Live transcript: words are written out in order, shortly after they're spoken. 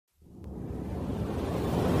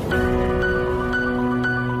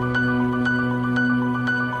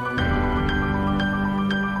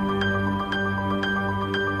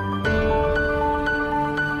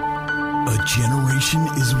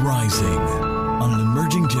nation is rising on an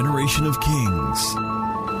emerging generation of kings.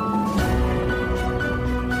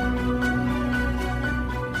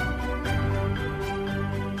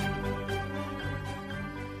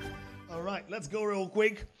 All right, let's go real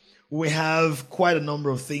quick. We have quite a number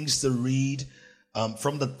of things to read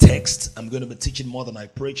from the text. I'm going to be teaching more than I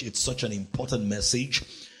preach. It's such an important message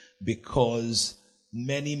because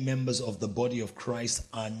many members of the body of Christ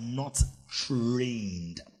are not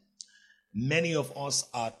trained. Many of us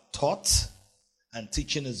are taught, and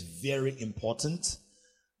teaching is very important,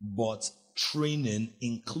 but training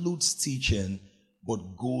includes teaching,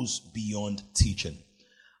 but goes beyond teaching.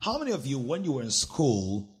 How many of you, when you were in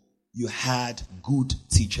school, you had good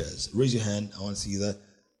teachers? Raise your hand. I want to see that.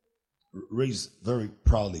 Raise very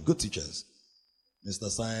proudly. Good teachers. Mr.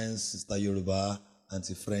 Science, Sister Yoruba,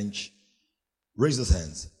 Auntie French. Raise those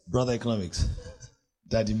hands. Brother Economics.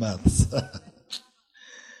 Daddy Maths.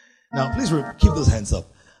 Now, please keep those hands up.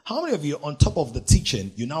 How many of you, on top of the teaching,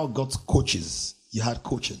 you now got coaches? You had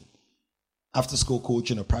coaching. After school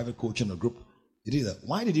coaching or private coaching or group. You did that.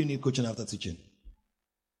 Why did you need coaching after teaching?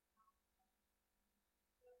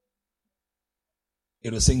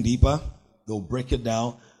 It will sink deeper. They'll break it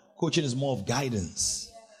down. Coaching is more of guidance.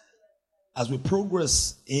 As we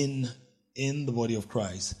progress in the body of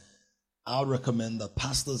Christ, I would recommend that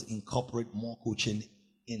pastors incorporate more coaching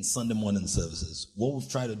in Sunday morning services. What we've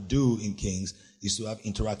tried to do in Kings is to have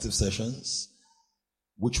interactive sessions,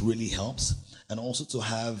 which really helps, and also to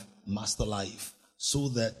have master life so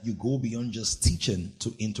that you go beyond just teaching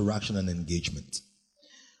to interaction and engagement.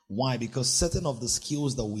 Why? Because certain of the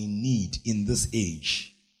skills that we need in this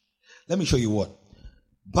age, let me show you what.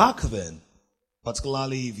 Back then,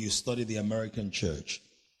 particularly if you study the American church,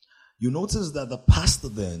 you notice that the pastor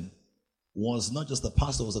then was not just a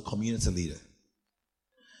pastor, was a community leader.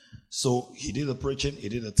 So he did the preaching, he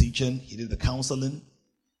did the teaching, he did the counseling,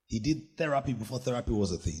 he did therapy before therapy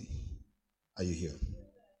was a thing. Are you here?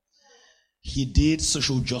 He did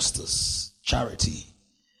social justice, charity.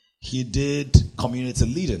 He did community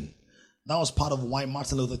leading. That was part of why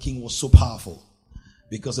Martin Luther King was so powerful.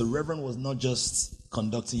 Because a reverend was not just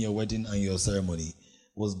conducting your wedding and your ceremony,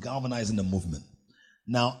 was galvanizing the movement.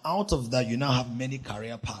 Now, out of that, you now have many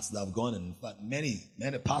career paths that have gone. In fact, many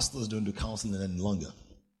pastors don't do counseling any longer.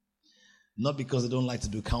 Not because they don't like to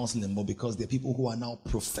do counseling, but because they're people who are now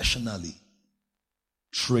professionally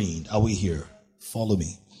trained. Are we here? Follow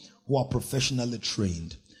me. Who are professionally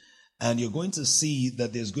trained. And you're going to see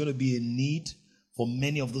that there's going to be a need for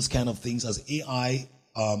many of those kind of things as AI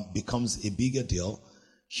becomes a bigger deal.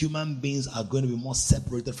 Human beings are going to be more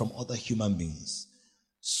separated from other human beings.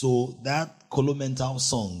 So that Kolo Mental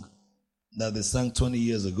song that they sang 20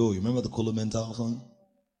 years ago, you remember the Kolo Mental song?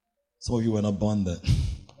 Some of you were not born then.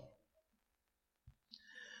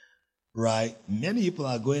 Right? Many people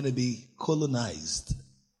are going to be colonized.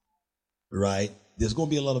 Right? There's going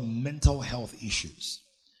to be a lot of mental health issues.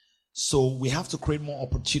 So we have to create more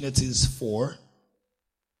opportunities for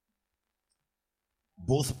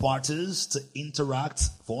both parties to interact,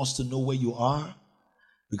 for us to know where you are.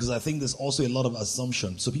 Because I think there's also a lot of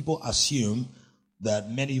assumption. So people assume that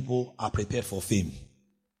many people are prepared for fame.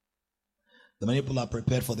 The many people are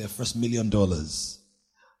prepared for their first $1 million.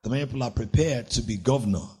 The many people are prepared to be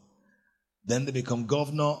governor. Then they become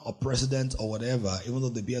governor or president or whatever, even though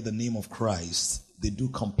they bear the name of Christ, they do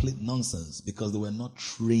complete nonsense because they were not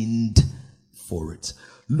trained for it.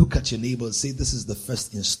 Look at your neighbor and say, this is the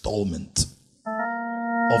first installment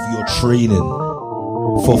of your training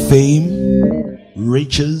for fame,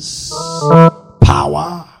 riches,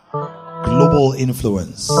 power, global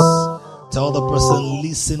influence. Tell the person,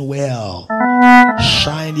 listen well,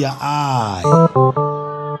 shine your eye.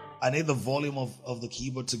 I need the volume of the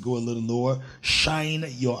keyboard to go a little lower. Shine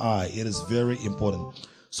your eye. It is very important.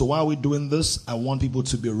 So while we're doing this, I want people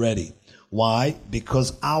to be ready. Why?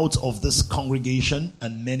 Because out of this congregation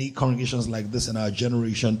and many congregations like this in our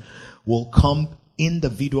generation will come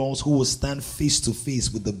individuals who will stand face to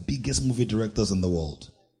face with the biggest movie directors in the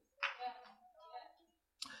world.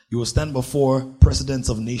 You will stand before presidents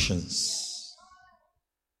of nations.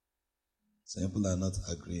 Some people are not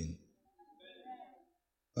agreeing.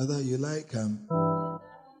 Whether you like him.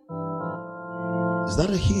 Is that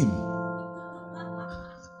a hymn?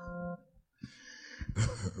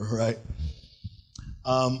 Right.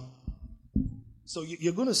 So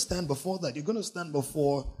you're going to stand before that. You're going to stand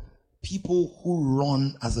before people who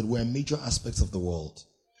run, as it were, major aspects of the world.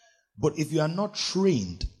 But if you are not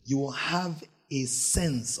trained, you will have a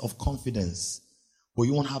sense of confidence, but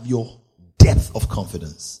you won't have your depth of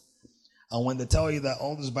confidence. And when they tell you that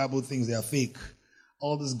all these Bible things, they are fake,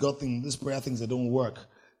 all this God thing, these prayer things, they don't work,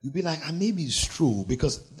 You'll be like, maybe it's true.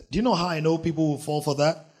 Because do you know how I know people will fall for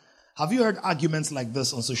that? Have you heard arguments like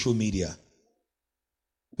this on social media?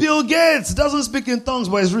 Bill Gates doesn't speak in tongues,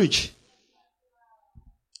 but is rich.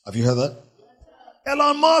 Have you heard that?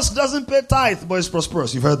 Elon Musk doesn't pay tithe, but is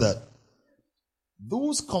prosperous. You've heard that.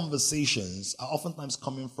 Those conversations are oftentimes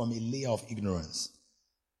coming from a layer of ignorance.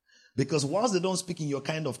 Because whilst they don't speak in your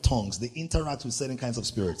kind of tongues, they interact with certain kinds of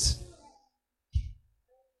spirits.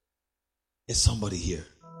 Is somebody here?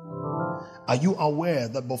 Are you aware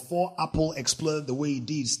that before Apple exploded the way it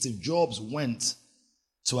did, Steve Jobs went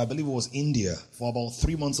to, I believe it was India, for about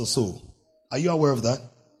 3 months or so? Are you aware of that?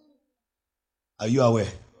 Are you aware?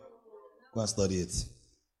 Go and study it.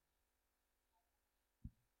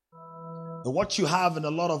 What you have in a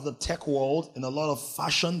lot of the tech world, in a lot of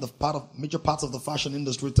fashion, major parts of the fashion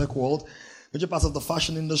industry, tech world, major parts of the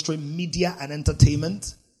fashion industry, media and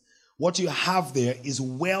entertainment, what you have there is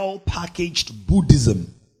well-packaged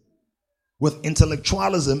Buddhism with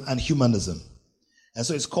intellectualism and humanism. And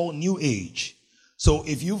so it's called New Age. So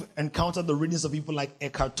if you've encountered the readings of people like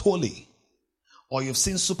Eckhart Tolle, or you've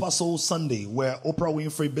seen Super Soul Sunday, where Oprah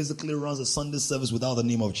Winfrey basically runs a Sunday service without the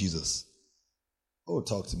name of Jesus. Oh,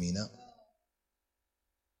 talk to me now.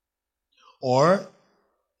 Or,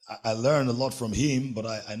 I learned a lot from him, but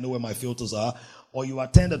I know where my filters are. Or you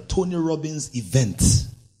attend a Tony Robbins event.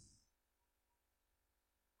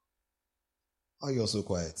 Why are you all so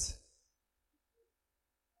quiet?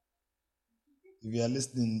 If you are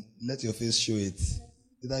listening, let your face show it.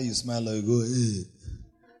 Either you smile or you go, hey.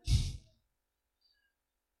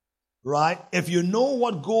 Right? If you know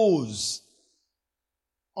what goes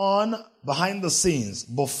on behind the scenes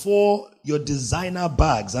before your designer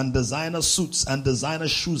bags and designer suits and designer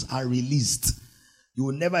shoes are released, you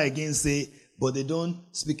will never again say, but they don't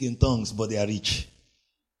speak in tongues, but they are rich.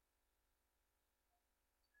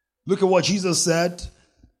 Look at what Jesus said.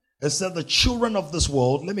 It said the children of this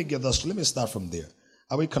world, let me start from there.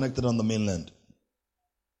 Are we connected on the mainland?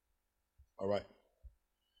 All right.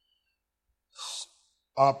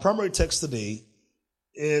 Our primary text today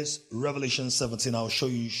is Revelation 17. I'll show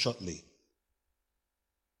you shortly.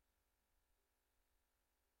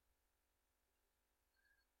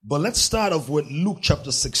 But let's start off with Luke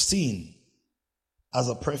chapter 16 as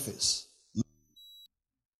a preface.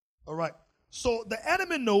 All right. So the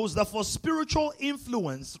enemy knows that for spiritual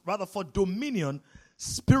influence, rather for dominion,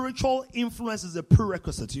 spiritual influence is a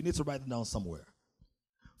prerequisite. You need to write it down somewhere.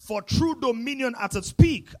 For true dominion at its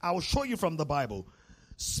peak, I will show you from the Bible.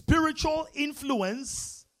 Spiritual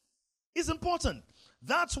influence is important.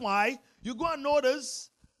 That's why you go and notice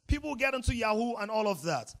people get into Yahoo and all of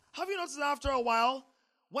that. Have you noticed that after a while,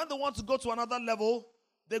 when they want to go to another level,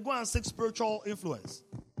 they go and seek spiritual influence?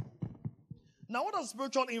 Now, what does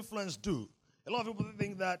spiritual influence do? A lot of people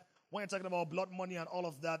think that when you're talking about blood money and all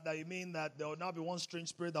of that, that you mean that there will now be one strange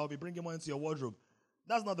spirit that will be bringing money into your wardrobe.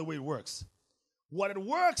 That's not the way it works. What it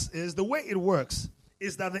works is, the way it works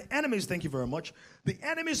is that the enemy's, thank you very much, the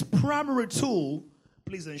enemy's primary tool,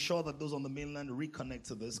 please ensure that those on the mainland reconnect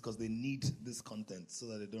to this because they need this content so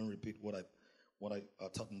that they don't repeat what I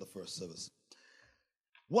taught in the first service.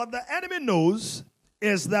 What the enemy knows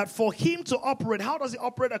is that for him to operate, how does he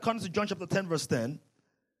operate according to John chapter 10 verse 10?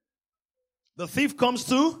 The thief comes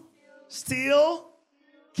to steal,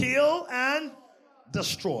 kill, and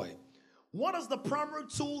destroy. What is the primary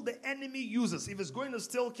tool the enemy uses if it's going to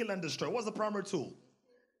steal, kill, and destroy? What's the primary tool?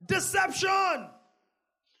 Deception.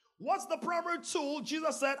 What's the primary tool?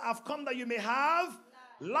 Jesus said, I've come that you may have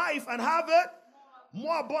life and have it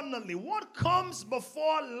more abundantly. What comes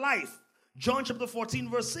before life? John chapter 14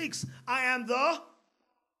 verse 6. I am the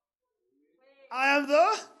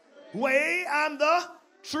way, I am the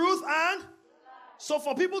truth, and so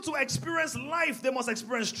for people to experience life, they must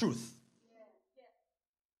experience truth.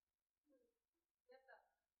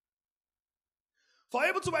 For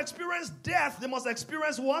able to experience death, they must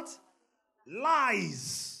experience what?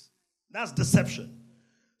 Lies. That's deception.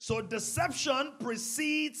 So deception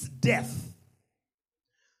precedes death.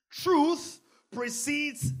 Truth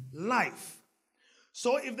precedes life.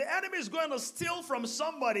 So if the enemy is going to steal from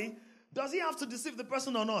somebody, does he have to deceive the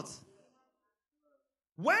person or not?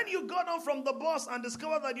 When you got on from the bus and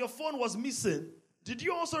discovered that your phone was missing, did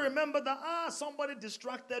you also remember that somebody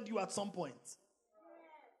distracted you at some point?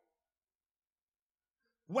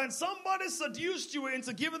 When somebody seduced you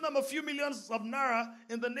into giving them a few millions of naira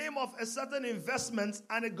in the name of a certain investment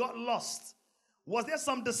and it got lost, was there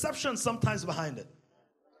some deception sometimes behind it?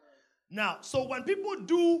 Now, so when people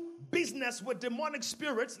do business with demonic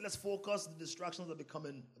spirits, let's focus, the distractions are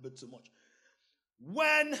becoming a bit too much.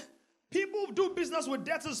 When people do business with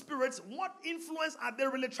death spirits, what influence are they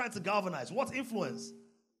really trying to galvanize? What influence?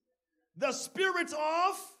 The spirit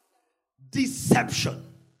of deception.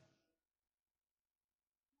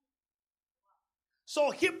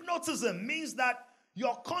 So hypnotism means that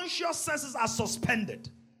your conscious senses are suspended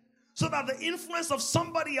so that the influence of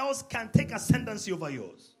somebody else can take ascendancy over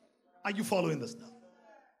yours. Are you following this now?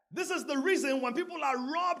 This is the reason when people are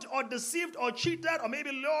robbed or deceived or cheated or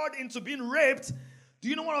maybe lured into being raped, do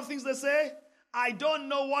you know one of the things they say? I don't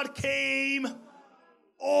know what came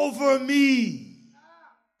over me.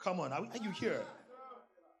 Come on, are you here?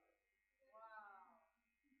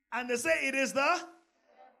 And they say it is the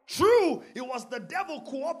true. It was the devil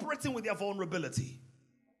cooperating with their vulnerability.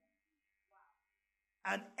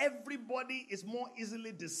 And everybody is more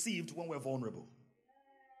easily deceived when we're vulnerable.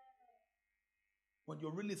 When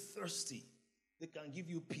you're really thirsty, they can give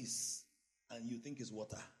you peace and you think it's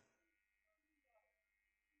water.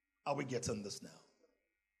 Are we getting this now?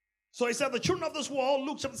 So he said, the children of this world,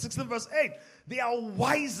 Luke chapter 16 verse 8, they are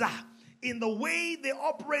wiser in the way they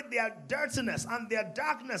operate their dirtiness and their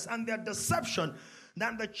darkness and their deception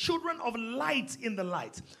than the children of light in the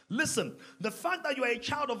light. Listen, the fact that you are a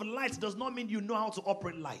child of light does not mean you know how to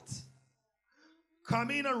operate light.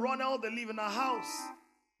 Carmine and Ronald, they live in a house.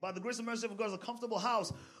 By the grace and mercy of God, it's a comfortable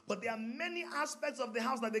house. But there are many aspects of the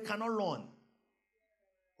house that they cannot run.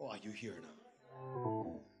 Oh, are you here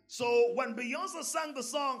now? So when Beyonce sang the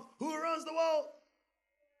song, Who Runs the World?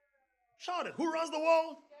 Shout it. Who runs the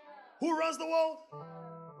world? Who runs the world?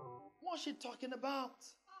 What's she talking about?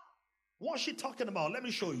 What's she talking about? Let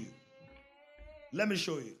me show you. Let me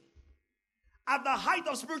show you. At the height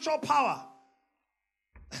of spiritual power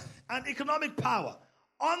and economic power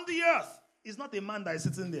on the earth is not a man that is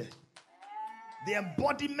sitting there. The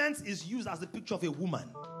embodiment is used as the picture of a woman,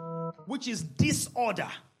 which is disorder,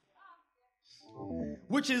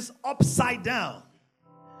 which is upside down.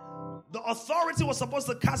 The authority was supposed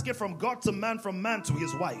to cascade from God to man, from man to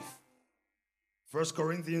his wife. 1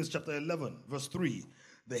 Corinthians chapter 11, verse 3.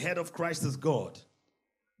 The head of Christ is God.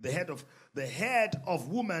 The head of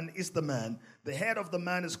woman is the man. The head of the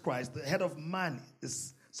man is Christ. The head of man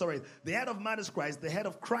is Christ. The head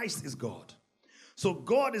of Christ is God. So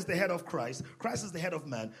God is the head of Christ. Christ is the head of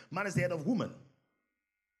man. Man is the head of woman.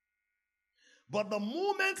 But the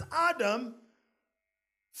moment Adam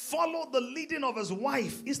followed the leading of his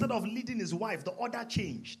wife, instead of leading his wife, the order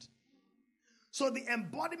changed. So the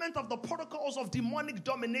embodiment of the protocols of demonic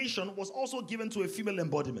domination was also given to a female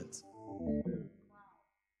embodiment.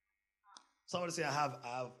 Somebody say, I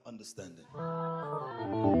have understanding.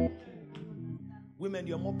 Women,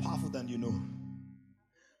 you're more powerful than you know.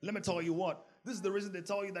 Let me tell you what. This is the reason they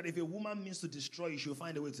tell you that if a woman means to destroy you, she'll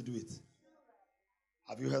find a way to do it.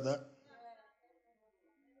 Have you heard that?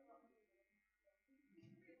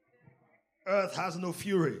 Earth has no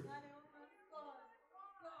fury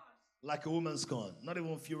like a woman's scorn. Not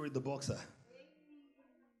even Fury the boxer.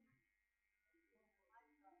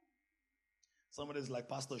 Somebody's like,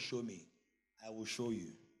 Pastor, show me. I will show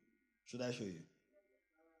you. Should I show you?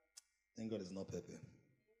 Thank God it's not Pepe.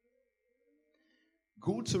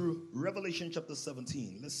 Go to Revelation chapter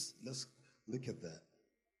 17. Let's look at that.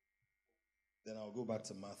 Then I'll go back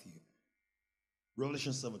to Matthew.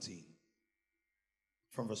 Revelation 17.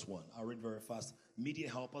 From verse 1. I'll read very fast. Media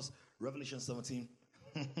help us. Revelation 17.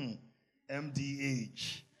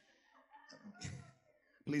 MDH.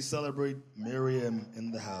 Please celebrate Miriam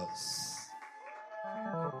in the house.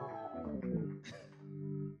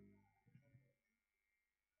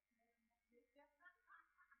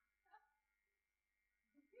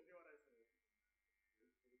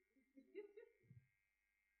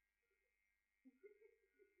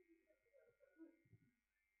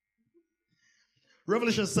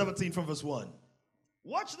 Revelation 17 from verse 1.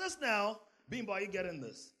 Watch this now. Bimbo, are you getting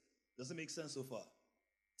this? Does it make sense so far?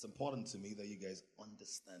 It's important to me that you guys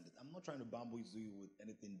understand it. I'm not trying to bamboozle you with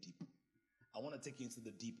anything deep. I want to take you into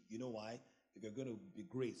the deep. You know why? If you're going to be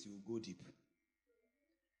great, you'll go deep.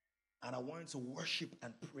 And I want you to worship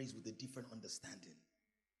and praise with a different understanding.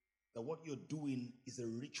 That what you're doing is a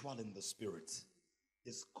ritual in the spirit.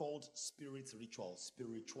 It's called spirit ritual,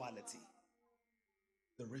 spirituality.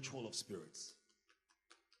 The ritual of spirits.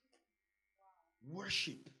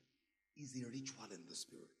 Worship is a ritual in the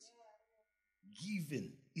spirit.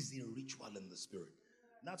 Giving is a ritual in the spirit.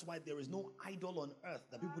 That's why there is no idol on earth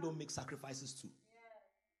that people don't make sacrifices to.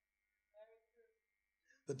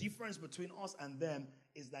 The difference between us and them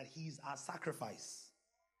is that he's our sacrifice.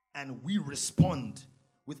 And we respond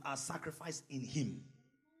with our sacrifice in him.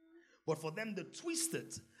 But for them, they twist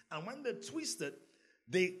it. And when they twist it,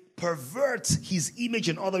 they pervert his image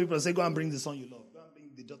in other people and say, go and bring the son you love. Go and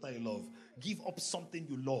bring the daughter you love. Give up something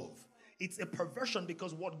you love. it's a perversion,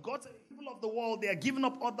 because what God said, people of the world, they are giving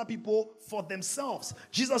up other people for themselves.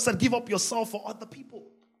 Jesus said, give up yourself for other people.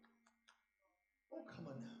 Oh, come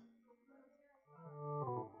on now.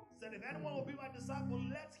 He said, if anyone will be my disciple,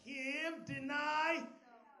 let him deny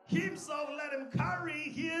himself, let him carry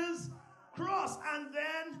his cross, and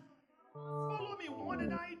then follow me. What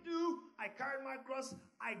did I do? I carried my cross.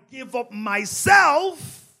 I gave up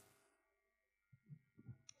myself.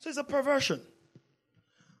 So it's a perversion.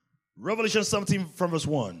 Revelation 17 from verse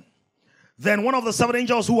 1. Then one of the 7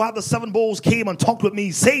 angels who had the 7 bowls came and talked with me,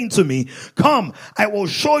 saying to me, come, I will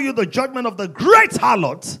show you the judgment of the great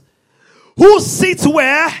harlot, who sits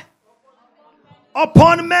where?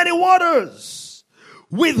 Upon many waters,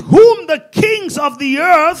 with whom the kings of the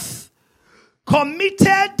earth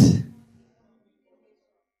committed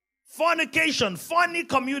fornication, funny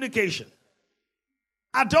communication,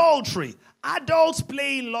 adultery, adults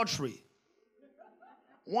playing lottery.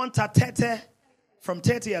 Want a tete from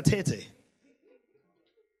tete a tete.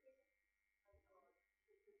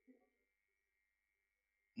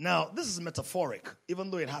 Now, this is metaphoric, even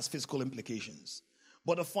though it has physical implications.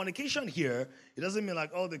 But the fornication here, it doesn't mean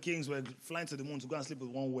like all the kings were flying to the moon to go and sleep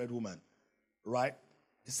with one weird woman. Right?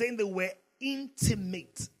 It's saying they were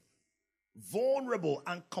intimate, vulnerable,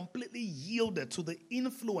 and completely yielded to the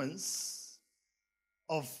influence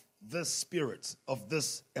of this spirit, of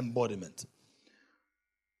this embodiment.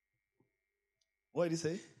 What did he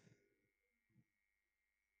say?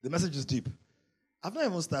 The message is deep. I've not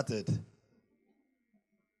even started.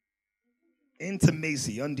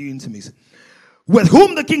 Intimacy, undue intimacy. With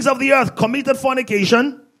whom the kings of the earth committed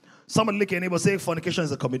fornication. Someone look at your neighbor, say fornication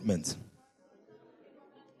is a commitment.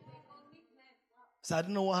 So I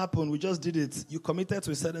don't know what happened. We just did it. You committed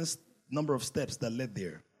to a certain number of steps that led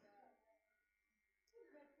there.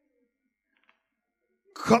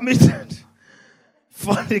 Committed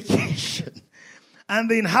fornication. And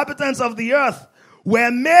the inhabitants of the earth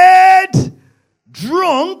were made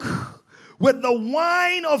drunk with the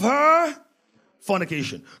wine of her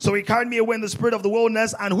fornication. So he carried me away in the spirit of the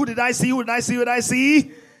wilderness. And who did I see? Who did I see? Who did I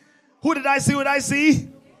see? Who did I see? Who did I see?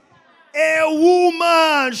 A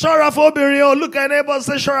woman. Sharafo burial. Look at neighbor,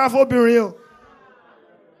 say Sharafo burial.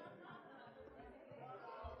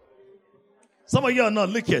 Some of you are not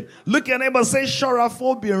looking. Look at neighbor, say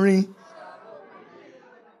Sharafo burial.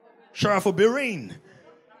 Sharafo burial.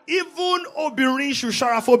 Even obirin should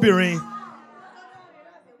Sharafo burial.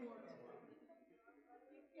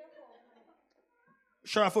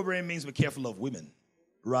 Sharafo burial means be careful of women,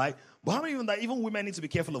 right? But how many of you know that even women need to be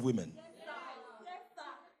careful of women?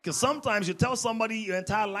 Because sometimes you tell somebody your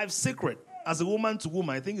entire life secret as a woman to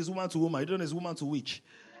woman. I think it's woman to woman. You don't know it's woman to witch.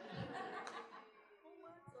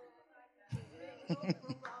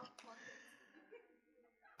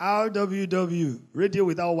 RWW, radio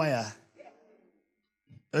without wire.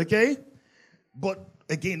 Okay? But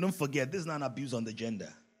again, don't forget, this is not an abuse on the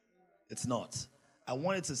gender. It's not. I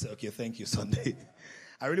wanted to say, okay, thank you, Sunday.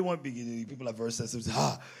 I really want people are very sensitive.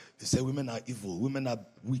 They say women are evil. Women are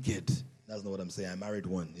wicked. That's not what I'm saying. I married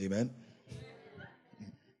one. Amen?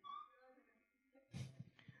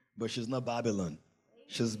 But she's not Babylon.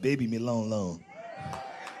 She's baby me long.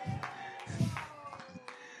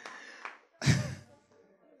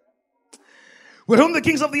 With whom the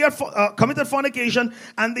kings of the earth committed fornication,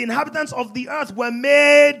 and the inhabitants of the earth were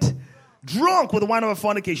made drunk with the wine of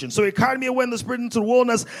fornication. So he carried me away in the spirit into the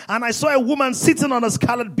wilderness, and I saw a woman sitting on a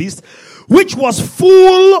scarlet beast, which was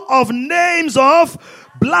full of names of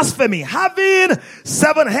blasphemy, having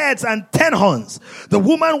 7 heads and 10 horns. The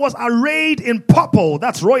woman was arrayed in purple,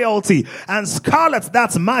 that's royalty, and scarlet,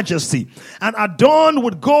 that's majesty, and adorned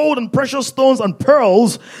with gold and precious stones and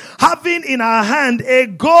pearls, having in her hand a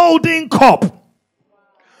golden cup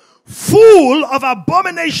full of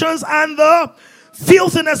abominations and the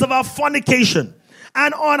filthiness of our fornication.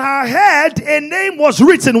 And on her head a name was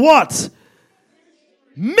written, what?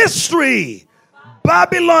 Mystery.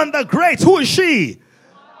 Babylon the Great. Who is she?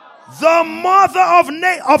 The mother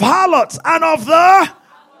of harlots and of the...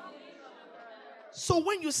 So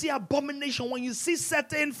when you see abomination, when you see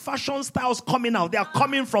certain fashion styles coming out, they are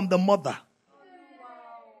coming from the mother.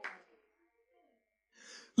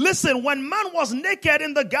 Listen, when man was naked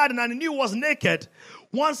in the garden and he knew he was naked,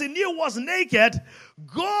 once he knew he was naked,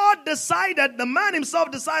 God decided, the man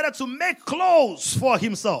himself decided to make clothes for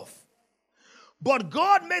himself. But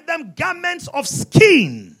God made them garments of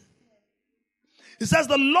skin. He says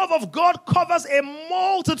the love of God covers a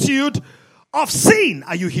multitude of sin.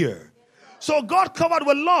 Are you here? So God covered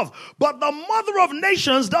with love. But the mother of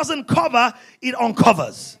nations doesn't cover, it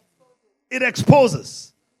uncovers. It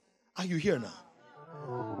exposes. Are you here now?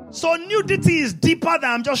 So nudity is deeper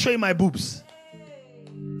than I'm just showing my boobs.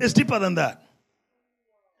 It's deeper than that.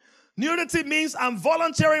 Nudity means I'm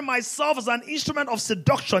volunteering myself as an instrument of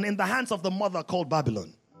seduction in the hands of the mother called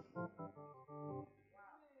Babylon.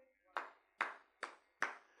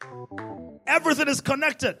 Everything is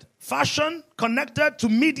connected. Fashion, connected to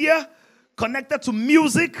media, connected to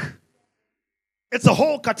music. It's a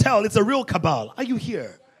whole cartel. It's a real cabal. Are you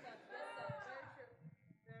here?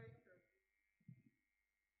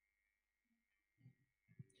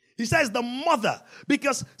 He says the mother.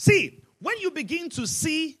 Because, see, when you begin to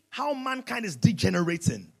see how mankind is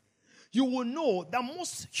degenerating, you will know that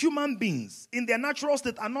most human beings in their natural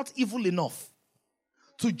state are not evil enough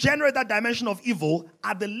to generate that dimension of evil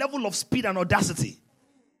at the level of speed and audacity.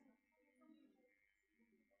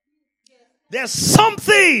 There's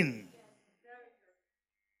something.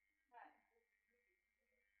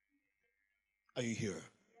 Are you here?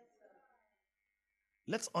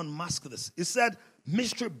 Let's unmask this. It said,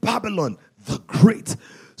 Mystery Babylon, the Great.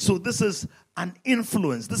 So this is an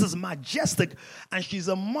influence. This is majestic. And she's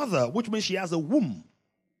a mother, which means she has a womb.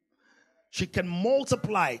 She can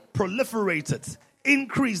multiply, proliferate it,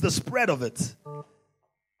 increase the spread of it.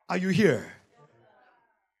 Are you here?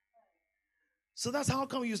 So that's how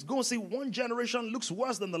come you go and see one generation looks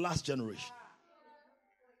worse than the last generation.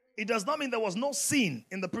 It does not mean there was no sin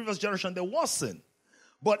in the previous generation. There was sin.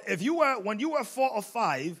 But when you were 4 or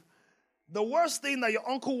 5, the worst thing that your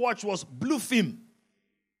uncle watched was blue film.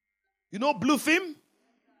 You know blue film?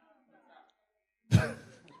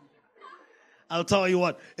 I'll tell you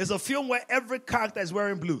what. It's a film where every character is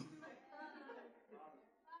wearing blue.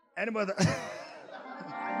 Anybody?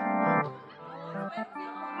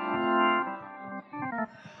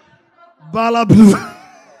 Bala blue.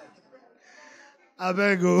 I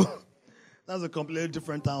better go. That's a completely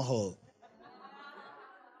different town hall.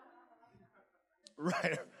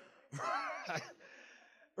 Right.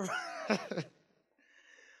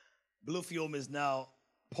 Blue film is now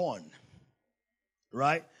porn.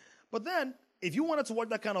 Right? But then, if you wanted to watch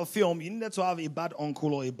that kind of film, you needed to have a bad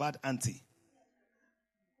uncle or a bad auntie.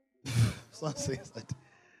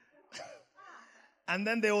 And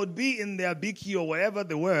then they would be in their bikini or wherever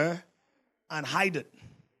they were and hide it.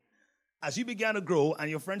 As you began to grow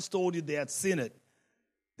and your friends told you they had seen it,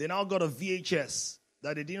 they now got a VHS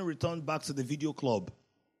that they didn't return back to the video club.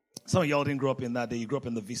 Some of y'all didn't grow up in that day. You grew up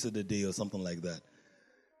in the Visa the Day or something like that.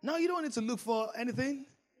 Now you don't need to look for anything.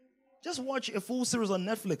 Just watch a full series on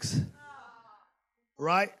Netflix.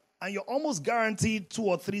 Right? And you're almost guaranteed 2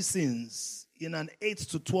 or 3 scenes in an 8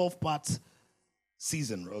 to 12 part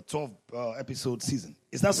season or 12 episode season.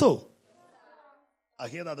 Is that so? I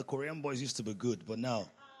hear that the Korean boys used to be good, but now.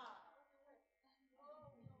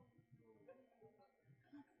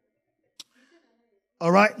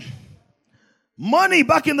 All right. Money,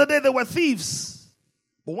 back in the day, they were thieves.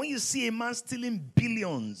 But when you see a man stealing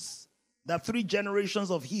billions, that 3 generations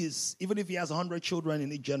of his, even if he has 100 children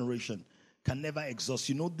in each generation, can never exhaust.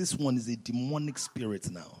 You know, this one is a demonic spirit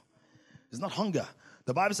now. It's not hunger.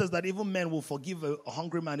 The Bible says that even men will forgive a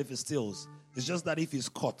hungry man if he steals. It's just that if he's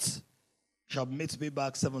caught, shall be made to pay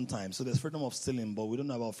back 7 times. So there's freedom of stealing, but we don't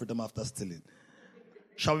know about freedom after stealing.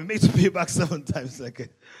 Shall be made to pay back 7 times. Okay.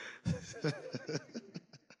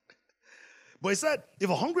 But he said, if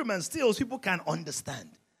a hungry man steals, people can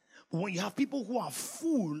understand. But when you have people who are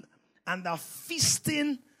full and are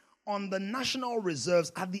feasting on the national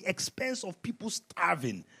reserves at the expense of people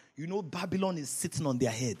starving, you know Babylon is sitting on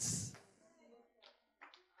their heads.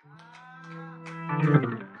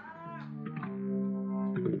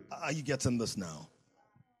 Are you getting this now?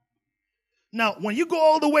 Now, when you go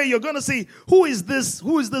all the way, you're going to see, who is this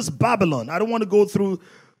Babylon? I don't want to go through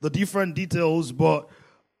the different details, but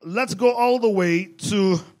let's go all the way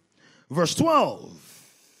to verse 12.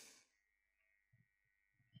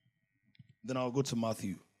 Then I'll go to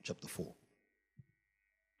Matthew chapter 4.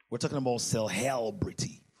 We're talking about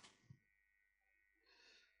SELL-HELL-BRITY.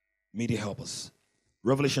 Media help us.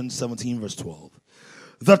 Revelation 17 verse 12.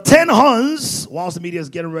 The 10 horns, whilst the media is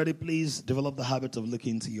getting ready, please develop the habit of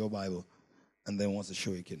looking into your Bible. And then once it's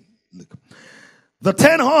show, you can look. The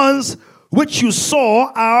 10 horns which you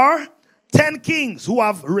saw are 10 kings who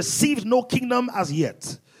have received no kingdom as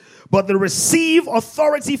yet, but they receive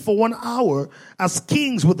authority for 1 hour as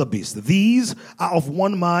kings with the beast. These are of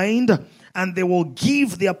one mind, and they will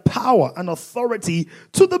give their power and authority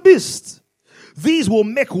to the beast. These will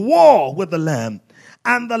make war with the Lamb,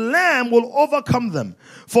 and the Lamb will overcome them.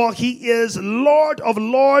 For he is Lord of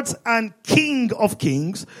lords and King of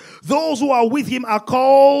kings. Those who are with him are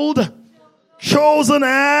called chosen,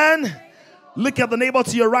 and look at the neighbor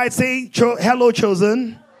to your right. Say, hello,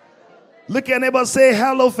 chosen. Look at your neighbor, say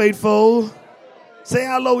hello, faithful. Say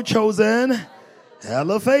hello, chosen.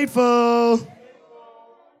 Hello, faithful.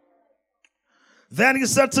 Then he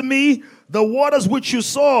said to me, the waters which you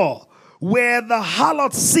saw, where the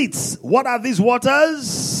harlot sits. What are these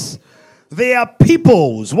waters? They are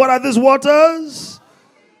peoples. What are these waters?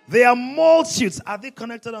 They are multitudes. Are they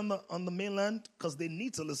connected on the mainland? Because they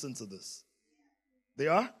need to listen to this. They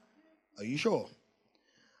are? Are you sure?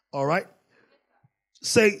 All right.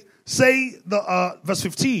 Say the verse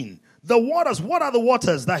 15. The waters, what are the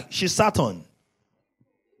waters that she sat on?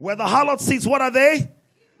 Where the harlot sits, what are they?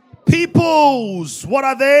 Peoples. What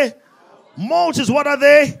are they? Multitudes. What are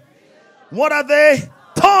they? What are they?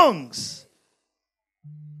 Tongues.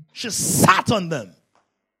 She sat on them.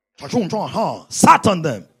 Sat on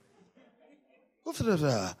them.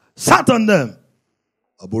 Sat on them.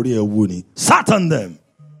 Sat on them.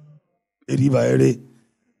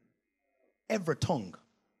 Every tongue.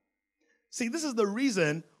 See, this is the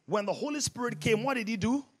reason when the Holy Spirit came, what did he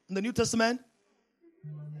do in the New Testament?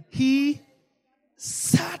 He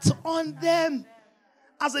sat on them.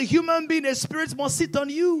 As a human being, a spirit must sit on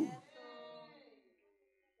you.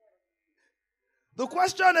 The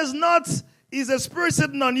question is not, is a spirit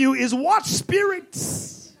sitting on you? Is what spirit?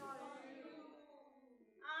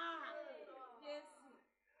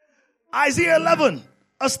 Isaiah 11.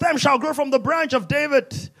 A stem shall grow from the branch of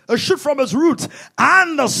David, a shoot from his root,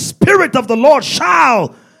 and the Spirit of the Lord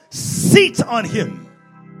shall sit on him.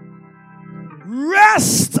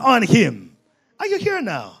 Rest on him. Are you here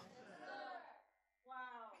now?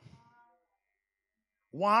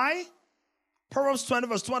 Why? Proverbs 20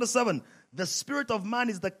 verse 27. The spirit of man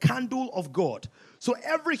is the candle of God. So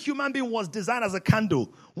every human being was designed as a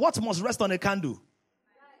candle. What must rest on a candle?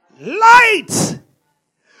 Light.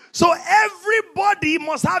 So everybody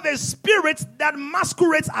must have a spirit that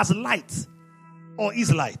masquerades as light or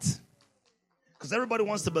is light. Because everybody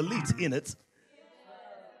wants to believe in it.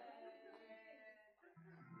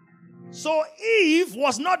 So Eve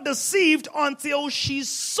was not deceived until she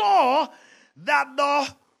saw that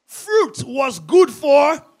the fruit was good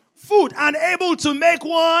for food and able to make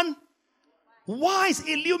one wise,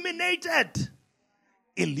 illuminated.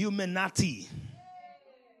 Illuminati.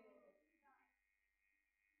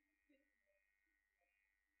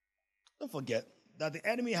 Don't forget that the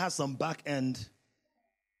enemy has some back-end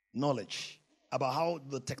knowledge about how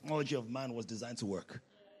the technology of man was designed to work.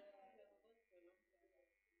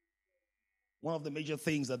 One of the major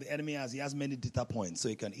things that the enemy has, he has many data points so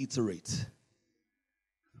he can iterate.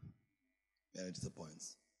 Many data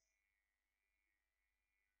points.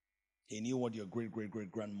 He knew what your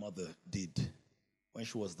great-great-great-grandmother did when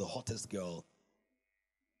she was the hottest girl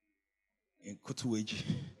in Kutuij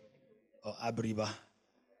or Abriba.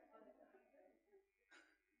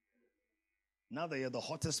 Now that you're the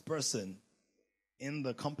hottest person in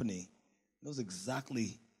the company, he knows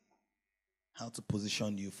exactly how to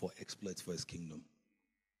position you for exploits for his kingdom.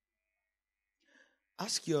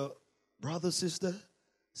 Ask your brother, sister,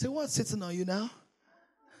 say, what's sitting on you now?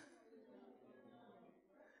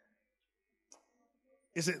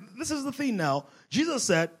 This is the thing now. Jesus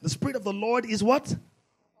said, the Spirit of the Lord is what?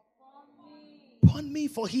 Upon me,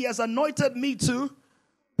 for he has anointed me to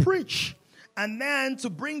preach. And then to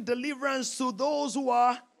bring deliverance to those who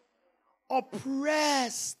are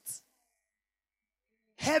oppressed,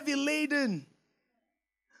 heavy laden.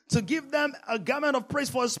 To give them a garment of praise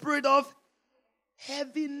for a spirit of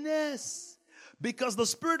heaviness. Because the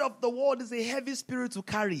spirit of the world is a heavy spirit to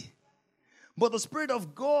carry. But the Spirit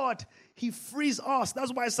of God, he frees us.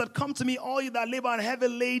 That's why I said, come to me, all you that labor and heavy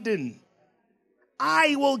laden.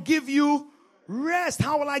 I will give you rest.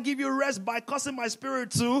 How will I give you rest? By causing my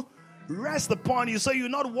spirit to rest upon you, so you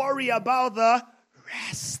not worry about the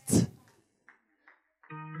rest.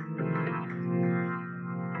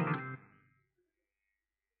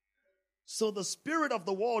 So the spirit of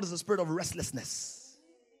the world is a spirit of restlessness.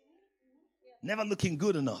 Never looking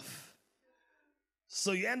good enough.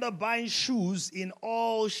 So you end up buying shoes in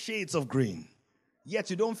all shades of green. Yet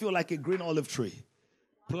you don't feel like a green olive tree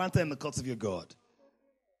planted in the courts of your God.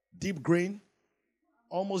 Deep green,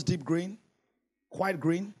 almost deep green, quite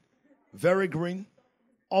green, very green,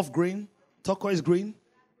 off green, turquoise green,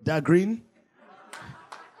 dark green,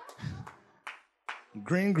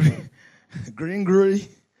 green gray.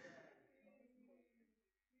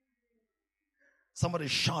 Somebody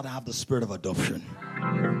shout, I have the spirit of adoption.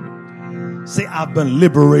 Say, I've been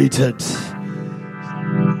liberated.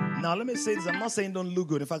 Now, let me say this. I'm not saying don't look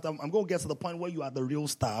good. In fact, I'm going to get to the point where you are the real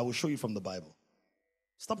star. I will show you from the Bible.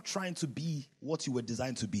 Stop trying to be what you were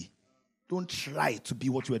designed to be. Don't try to be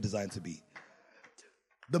what you were designed to be.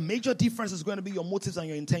 The major difference is going to be your motives and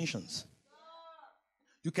your intentions.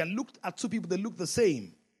 You can look at two people, they look the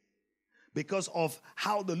same because of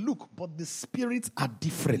how they look, but the spirits are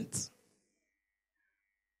different.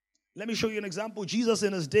 Let me show you an example. Jesus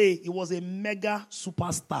in his day, he was a mega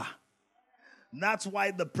superstar. That's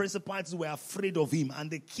why the principalities were afraid of him. And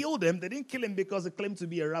they killed him. They didn't kill him because he claimed to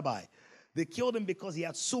be a rabbi. They killed him because he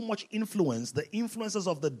had so much influence. The influences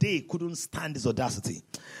of the day couldn't stand his audacity.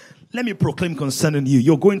 Let me proclaim concerning you.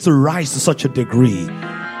 You're going to rise to such a degree,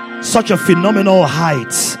 such a phenomenal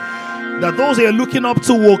height, that those you're looking up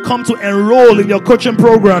to will come to enroll in your coaching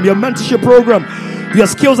program, your mentorship program, your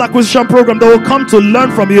skills acquisition program. They will come to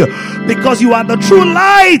learn from you because you are the true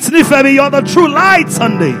light. Nifemi, you're the true light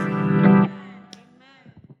Sunday.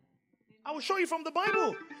 I will show you from the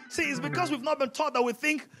Bible. See, it's because we've not been taught that we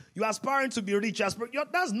think you're aspiring to be rich.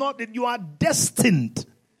 That's not it. You are destined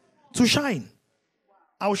to shine.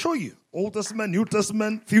 I will show you. Old Testament, New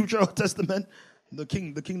Testament, future Testament, the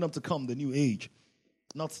kingdom to come, the new age.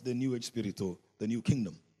 Not the new age spirit, or the new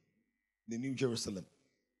kingdom, the new Jerusalem.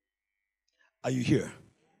 Are you here?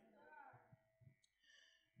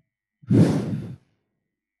 The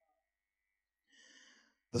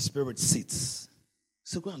spirit sits.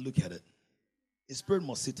 So go and look at it. The spirit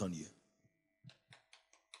must sit on you.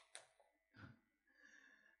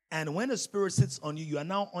 And when the spirit sits on you, you are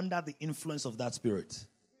now under the influence of that spirit.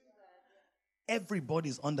 Everybody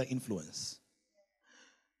is under influence.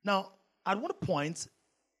 Now, at what point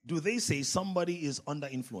do they say somebody is under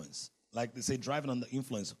influence? Like they say driving under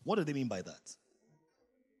influence. What do they mean by that?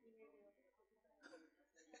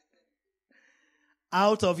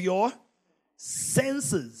 Out of your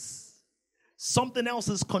senses. Something else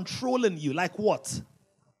is controlling you. Like what?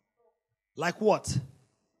 Like what?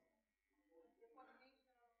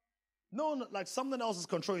 No, like something else is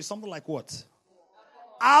controlling you. Something like what?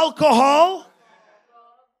 Alcohol.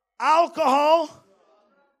 Alcohol.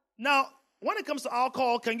 Now, when it comes to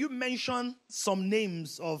alcohol, can you mention some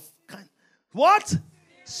names of what?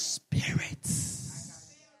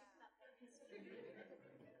 Spirits.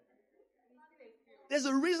 There's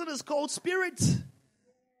a reason it's called spirit.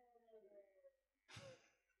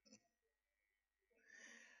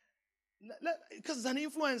 Because it's an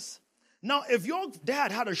influence. Now, if your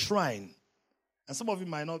dad had a shrine, and some of you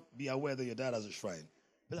might not be aware that your dad has a shrine,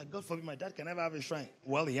 be like, God forbid, my dad can never have a shrine.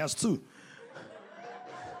 Well, he has two.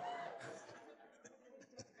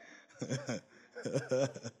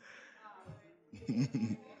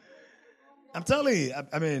 I'm telling you,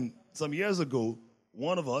 I mean, some years ago,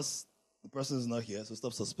 one of us, the person is not here, so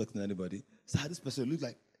stop suspecting anybody. So how this person look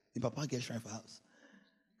like, if Papa gets shrine for house.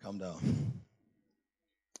 Calm down.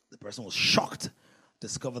 The person was shocked to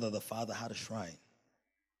discover that the father had a shrine.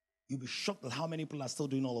 You'll be shocked at how many people are still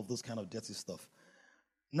doing all of those kind of dirty stuff.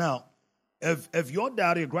 Now, if your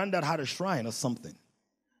dad or your granddad had a shrine or something,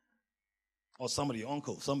 or somebody, your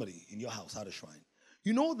uncle, somebody in your house had a shrine,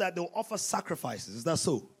 you know that they'll offer sacrifices. Is that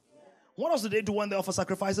so? What else do they do when they offer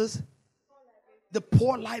sacrifices? They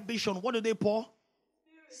pour libation. What do they pour?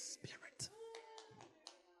 Spirit.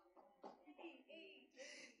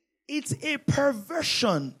 It's a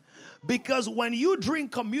perversion. Because when you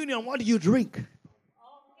drink communion, what do you drink?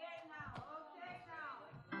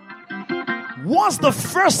 What's the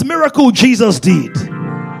first miracle Jesus did?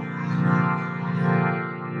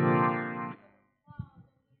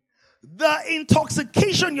 The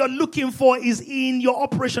intoxication you're looking for is in your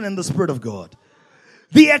operation in the Spirit of God.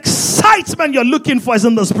 The excitement you're looking for is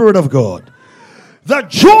in the Spirit of God. The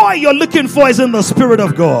joy you're looking for is in the Spirit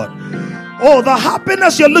of God. Oh, the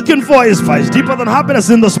happiness you're looking for is deeper than happiness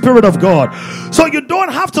in the Spirit of God. So you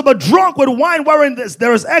don't have to be drunk with wine wherein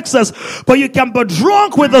there is excess, but you can be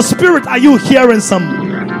drunk with the Spirit. Are you hearing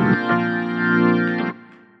something?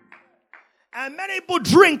 And many people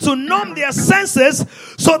drink to numb their senses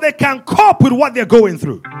so they can cope with what they're going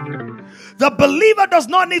through. The believer does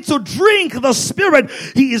not need to drink the Spirit.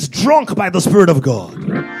 He is drunk by the Spirit of God.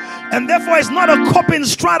 And therefore, it's not a coping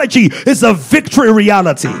strategy. It's a victory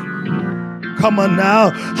reality. Come on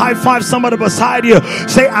now. High five somebody beside you.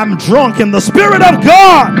 Say, I'm drunk in the Spirit of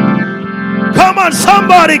God. Come on,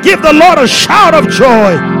 somebody. Give the Lord a shout of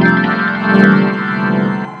joy.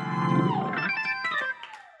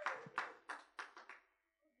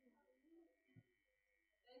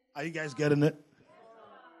 Are you guys getting it?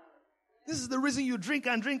 This is the reason you drink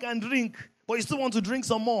and drink and drink, but you still want to drink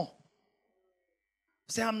some more.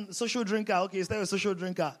 Say, I'm a social drinker. Okay, stay a social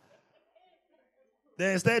drinker.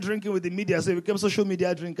 Then instead drinking with the media, so you become social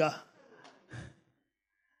media drinker.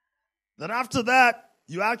 Then after that,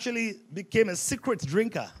 you actually became a secret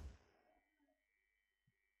drinker.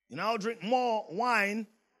 You now drink more wine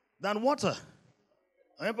than water.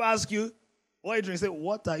 When people ask you, what you drink, say,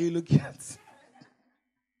 what are you looking at?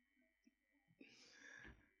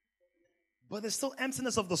 but there's still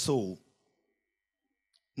emptiness of the soul.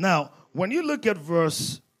 Now, when you look at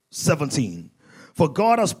verse 17, for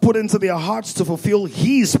God has put into their hearts to fulfill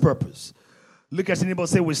his purpose. Look at anybody,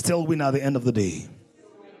 say, we still win at the end of the day.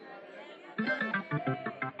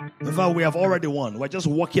 In fact, we have already won. We're just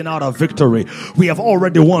walking out of victory. We have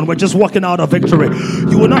already won. We're just walking out of victory.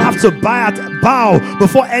 You will not have to bow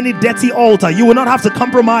before any dirty altar. You will not have to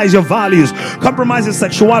compromise your values, compromise your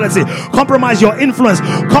sexuality, compromise your influence,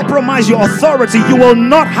 compromise your authority. You will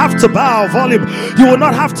not have to bow. Volume. You will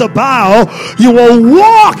not have to bow. You will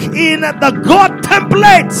walk in the God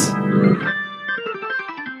template.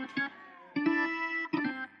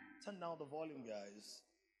 Turn down the volume, guys.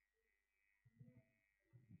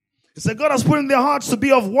 It said God has put in their hearts to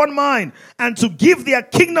be of one mind and to give their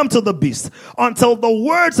kingdom to the beast until the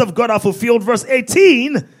words of God are fulfilled. Verse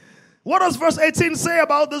 18. What does verse 18 say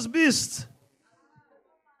about this beast?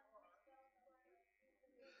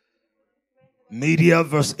 Media,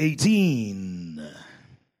 verse 18.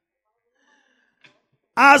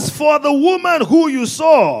 As for the woman who you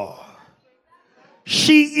saw,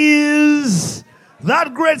 she is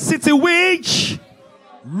that great city which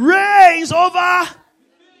reigns over.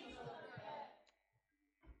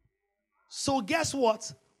 So guess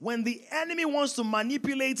what? When the enemy wants to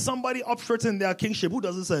manipulate somebody up straight in their kingship, who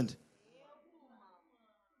does it send?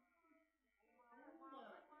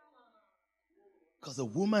 Because a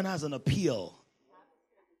woman has an appeal.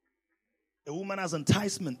 A woman has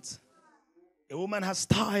enticement. A woman has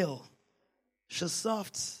style. She's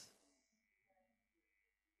soft.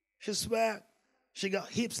 She's swag. She got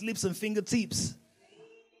hips, lips, and fingertips.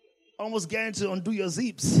 Almost getting to undo your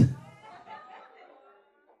zips.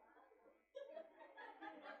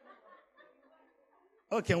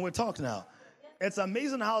 Oh, can we talk now? It's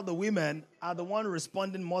amazing how the women are the one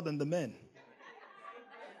responding more than the men.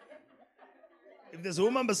 If there's a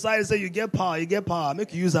woman beside you, say you get power,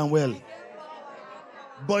 make you use them well.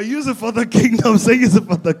 But use it for the kingdom, say use it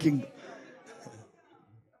for the kingdom.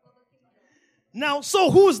 Now,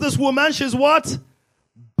 so who's this woman? She's what?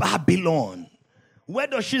 Babylon. Where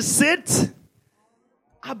does she sit?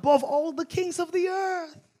 Above all the kings of the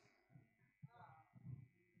earth.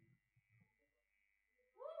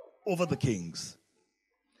 Over the kings.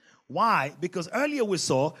 Why? Because earlier we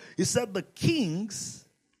saw, he said the kings,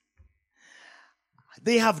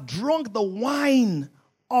 they have drunk the wine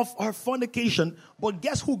of her fornication. But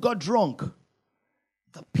guess who got drunk?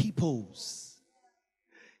 The peoples.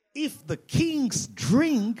 If the kings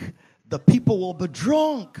drink, the people will be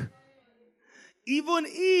drunk. Even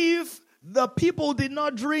if the people did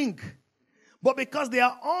not drink. But because they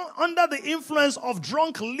are under the influence of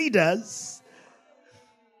drunk leaders,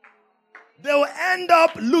 they will end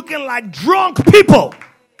up looking like drunk people.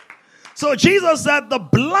 So Jesus said the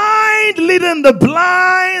blind leading the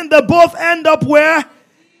blind, they both end up where?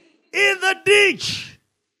 In the ditch.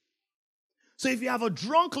 So if you have a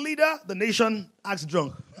drunk leader, the nation acts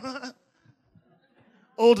drunk.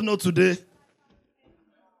 Old no today,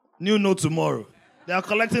 new no tomorrow. They are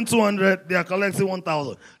collecting 200, they are collecting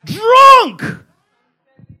 1,000. Drunk!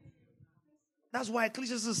 That's why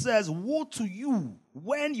Ecclesiastes says, woe to you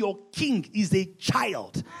when your king is a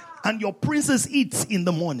child and your princess eats in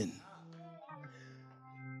the morning.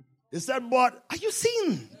 He said, but are you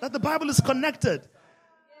seeing that the Bible is connected?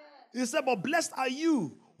 He said, but blessed are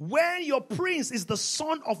you when your prince is the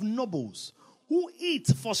son of nobles who eat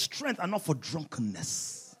for strength and not for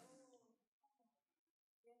drunkenness.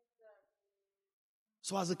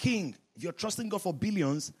 So as a king, if you're trusting God for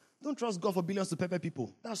billions, don't trust God for billions to pepper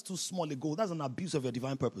people. That's too small a goal. That's an abuse of your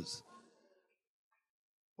divine purpose.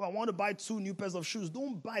 Well, I want to buy 2 new pairs of shoes.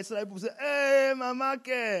 Don't buy so that people say, hey, mama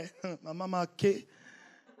ke. Mama ke.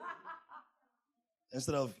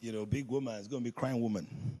 Instead of, big woman, it's going to be crying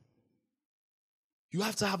woman. You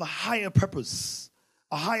have to have a higher purpose,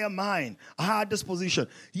 a higher mind, a higher disposition.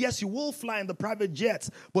 Yes, you will fly in the private jet,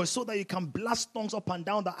 but so that you can blast tongues up and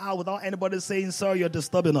down the aisle without anybody saying, sir, you're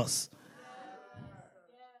disturbing us.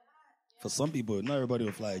 For some people, not everybody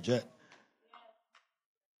will fly a jet.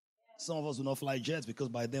 Some of us will not fly jets because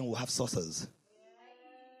by then we'll have saucers.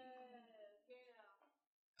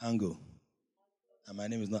 Angle. And my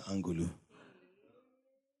name is not Angulu.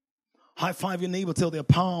 High five your neighbor till their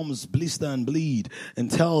palms blister and bleed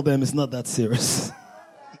and tell them it's not that serious.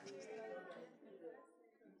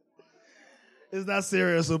 It's not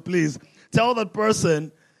serious, so please tell that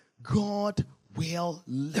person, God will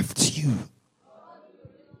lift you.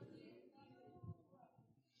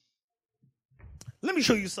 Let me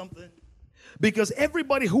show you something. Because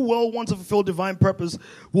everybody who will want to fulfill divine purpose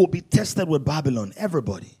will be tested with Babylon.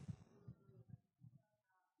 Everybody.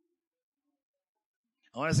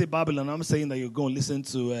 When I say Babylon, I'm saying that you're going to listen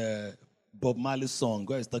to Bob Marley's song.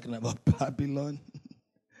 God is talking about Babylon.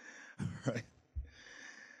 Right.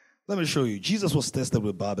 Let me show you. Jesus was tested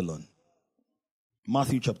with Babylon.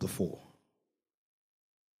 Matthew chapter 4.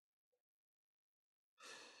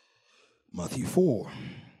 Matthew 4.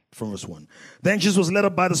 From verse 1. Then Jesus was led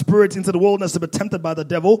up by the Spirit into the wilderness to be tempted by the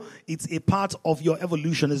devil. It's a part of your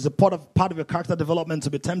evolution. It's a part of your character development to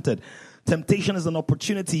be tempted. Temptation is an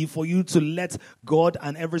opportunity for you to let God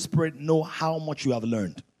and every spirit know how much you have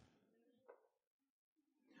learned.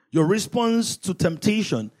 Your response to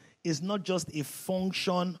temptation is not just a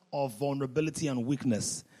function of vulnerability and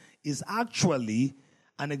weakness. It's actually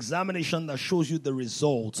an examination that shows you the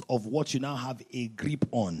results of what you now have a grip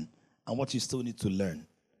on and what you still need to learn.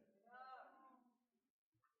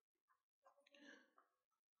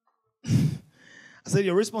 I said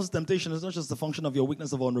your response to temptation is not just a function of your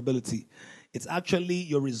weakness or vulnerability. It's actually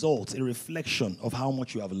your result, a reflection of how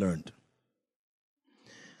much you have learned.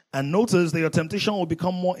 And notice that your temptation will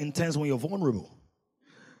become more intense when you're vulnerable.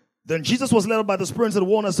 Then Jesus was led by the Spirit into the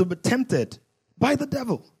wilderness to be tempted by the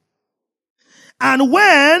devil. And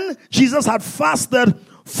when Jesus had fasted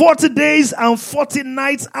 40 days and 40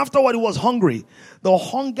 nights afterward, he was hungry. The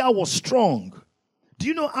hunger was strong. Do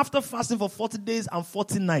you know after fasting for 40 days and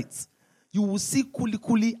 40 nights, you will see kuli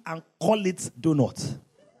kuli and call it donut.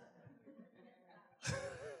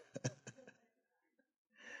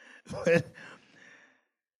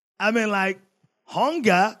 I mean, like,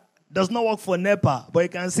 hunger does not work for NEPA, but you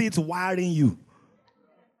can see it's wiring you.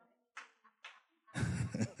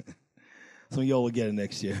 Some of y'all will get it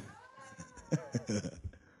next year. You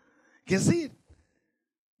can see it.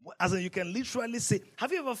 As in, you can literally say, have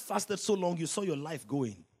you ever fasted so long you saw your life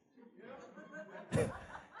going?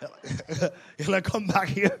 You're like, come back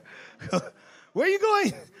here. Where are you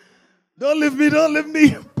going? Don't leave me, don't leave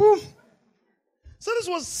me. Boom. So this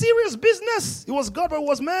was serious business. It was God, but it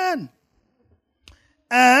was man.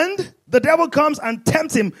 And the devil comes and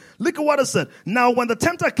tempts him. Look at what it said. Now, when the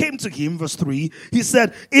tempter came to him, verse 3, he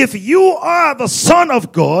said, if you are the Son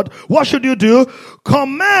of God, what should you do?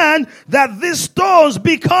 Command that these stones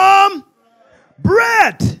become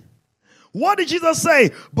bread. What did Jesus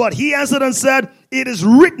say? But he answered and said, it is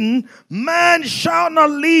written, man shall not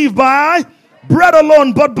live by bread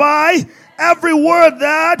alone, but by every word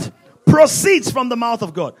that proceeds from the mouth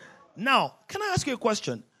of God. Now, can I ask you a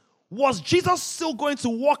question? Was Jesus still going to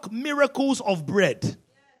work miracles of bread?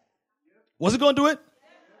 Was he going to do it?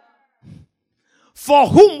 For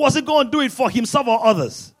whom was he going to do it? For himself or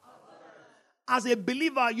others? As a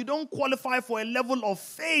believer, you don't qualify for a level of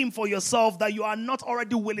fame for yourself that you are not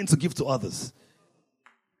already willing to give to others.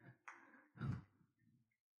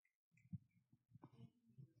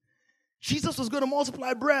 Jesus was going to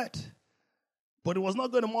multiply bread, but he was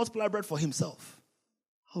not going to multiply bread for himself.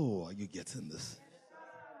 Oh, are you getting this?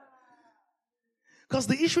 Because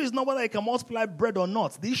the issue is not whether you can multiply bread or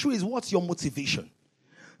not. The issue is what's your motivation.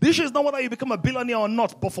 The issue is not whether you become a billionaire or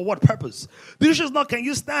not, but for what purpose. The issue is not can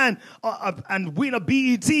you stand and win a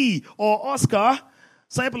BET or Oscar.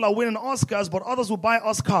 Some people are winning Oscars, but others will buy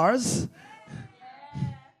Oscars.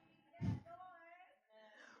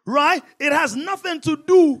 Right? It has nothing to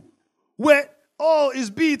do with, oh, it's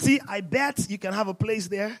BET. I bet you can have a place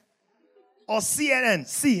there. Or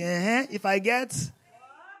CNN. If I get...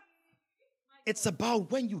 It's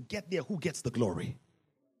about when you get there, who gets the glory.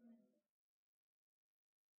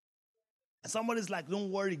 And somebody's like,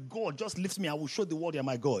 don't worry, God just lifts me. I will show the world you're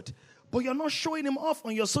my God. But you're not showing him off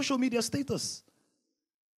on your social media status.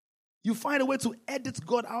 You find a way to edit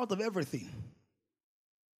God out of everything.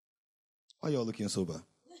 Why are you all looking sober?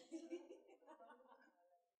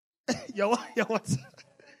 You're what?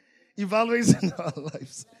 Evaluating our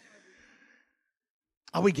lives.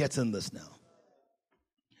 Are we getting this now?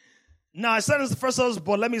 Now, I said this the first service,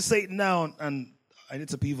 but let me say it now, and I need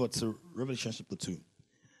to pivot to Revelation chapter 2.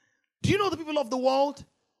 Do you know the people of the world?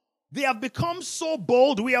 They have become so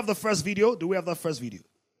bold. Do we have the first video? Do we have that first video?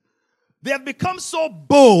 They have become so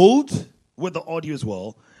bold, with the audio as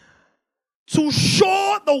well, to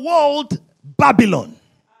show the world Babylon.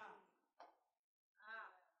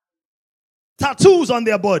 Tattoos on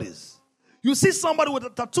their bodies. You see somebody with a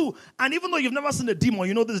tattoo, and even though you've never seen a demon,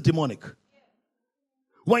 you know this is demonic.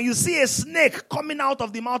 When you see a snake coming out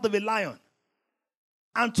of the mouth of a lion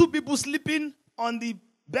and two people sleeping on the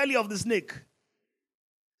belly of the snake,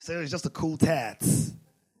 say it's just a cool tat.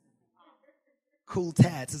 Cool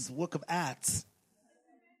tat. It's a work of art.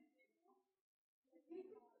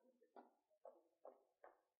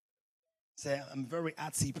 Say, I'm a very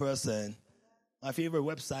artsy person. My favorite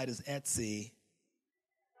website is Etsy.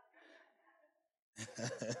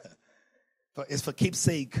 It's for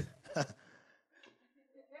keepsake.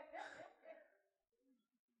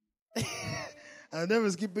 And never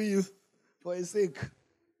is keeping you for his sake.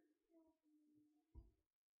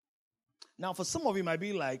 Now, for some of you, might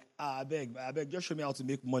be like, I beg, just show me how to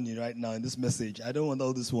make money right now in this message. I don't want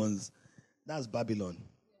all these ones. That's Babylon.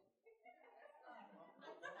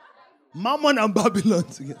 Mammon and Babylon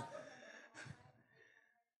together.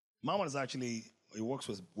 Mammon is actually, it works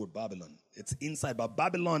with Babylon. It's inside, but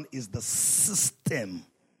Babylon is the system.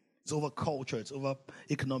 It's over culture, it's over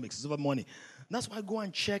economics, it's over money. That's why go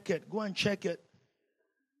and check it. Go and check it.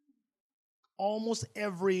 Almost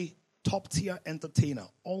every top-tier entertainer,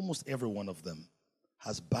 almost every one of them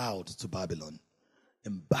has bowed to Babylon.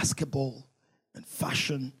 In basketball, in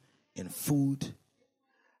fashion, in food.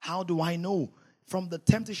 How do I know? From the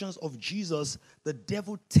temptations of Jesus, the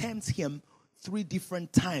devil tempts him 3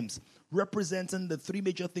 different times, representing the 3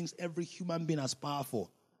 major things every human being aspires for.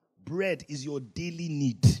 Bread is your daily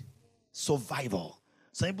need. Survival.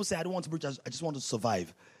 Some people say, I don't want to preach, I just want to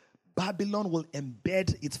survive. Babylon will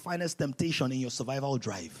embed its finest temptation in your survival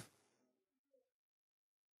drive.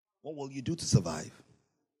 What will you do to survive?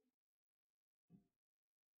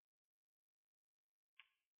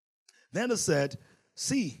 Then it said,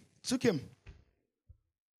 took him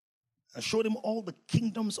and showed him all the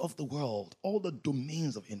kingdoms of the world, all the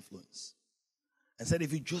domains of influence. And said,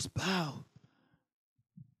 if you just bow,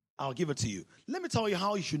 I'll give it to you. Let me tell you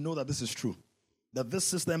how you should know that this is true. That this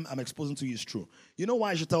system I'm exposing to you is true. You know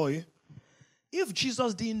why I should tell you? If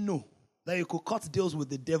Jesus didn't know that you could cut deals with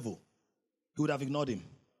the devil, he would have ignored him.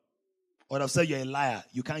 Or would have said, you're a liar.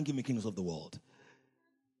 You can't give me kingdoms of the world.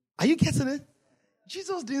 Are you getting it?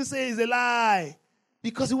 Jesus didn't say it's a lie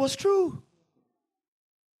because it was true.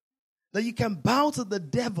 That you can bow to the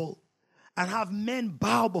devil and have men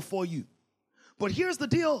bow before you. But here's the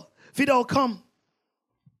deal. Fidel, come.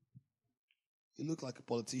 You look like a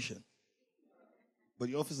politician. But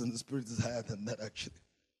your office in the spirit is higher than that, actually.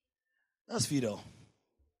 That's Fidel.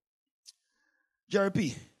 Jerry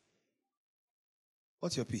P.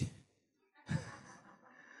 What's your P?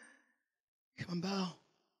 Come and bow.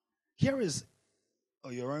 Here is,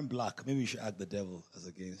 you're wearing black. Maybe you should act the devil as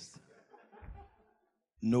against.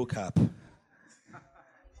 No cap.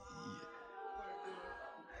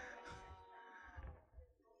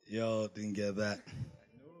 Y'all didn't get that.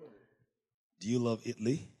 Do you love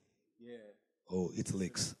Italy? Yeah. Oh,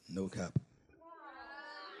 Italix. No cap.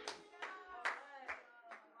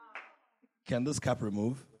 Can this cap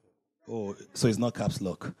remove? Oh, so it's not caps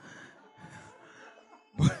lock.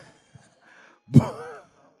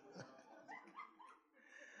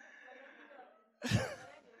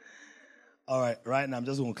 All right now I'm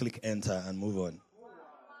just going to click enter and move on.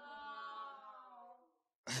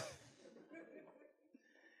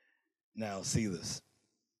 Now, see this.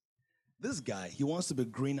 This guy, he wants to be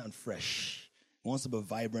green and fresh. He wants to be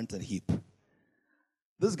vibrant and hip.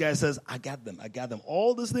 This guy says, I got them.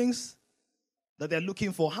 All these things that they're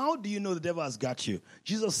looking for. How do you know the devil has got you?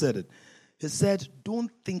 Jesus said it. He said,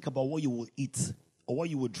 don't think about what you will eat or what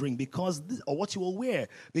you will drink or what you will wear.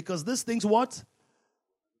 Because these things what?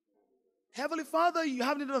 Heavenly Father, you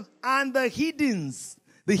have it. And the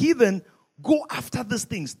heathen go after these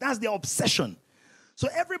things. That's their obsession. So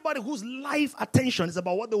everybody whose life attention is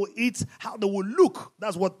about what they will eat, how they will look.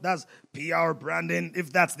 That's PR, branding.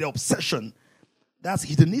 If that's the obsession, that's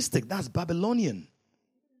hedonistic. That's Babylonian.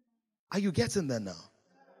 Are you getting there now?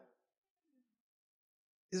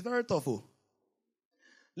 It's very tough.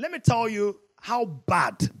 Let me tell you how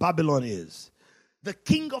bad Babylon is. The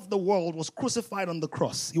king of the world was crucified on the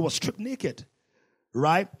cross. He was stripped naked.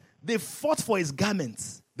 Right? They fought for his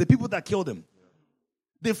garments. The people that killed him.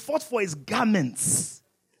 They fought for his garments.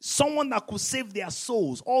 Someone that could save their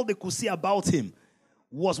souls. All they could see about him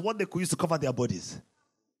was what they could use to cover their bodies.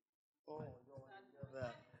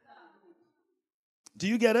 Do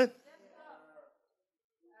you get it?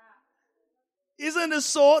 Isn't it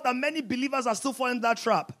so that many believers are still falling in that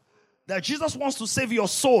trap? That Jesus wants to save your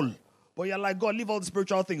soul. But you're like, God, leave all the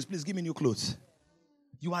spiritual things. Please give me new clothes.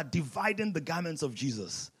 You are dividing the garments of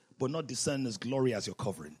Jesus, but not discerning his glory as your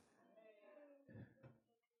covering.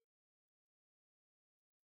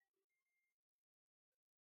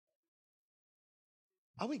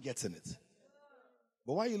 Are we getting it?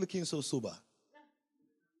 But why are you looking so sober?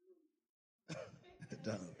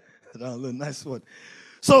 Down, nice one.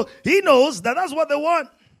 So he knows that that's what they want.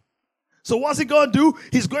 So what's he going to do?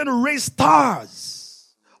 He's going to raise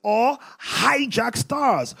stars or hijack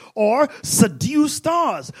stars or seduce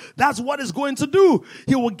stars. That's what he's going to do.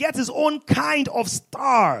 He will get his own kind of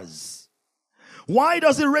stars. Why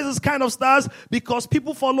does he raise his kind of stars? Because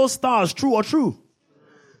people follow stars, true or true?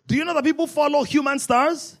 Do you know that people follow human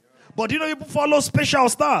stars? But do you know people follow special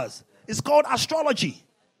stars? It's called astrology.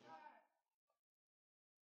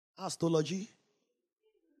 Astrology.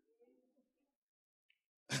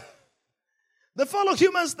 They follow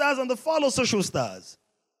human stars and they follow social stars.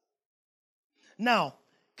 Now,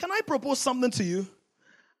 can I propose something to you?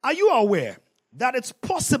 Are you aware that it's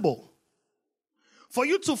possible for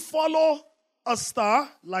you to follow a star,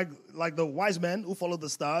 like the wise men who followed the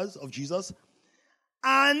stars of Jesus,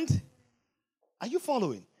 and, are you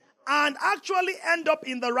following? And actually end up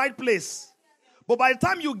in the right place. But by the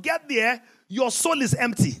time you get there, your soul is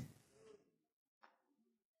empty.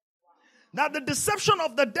 Now, the deception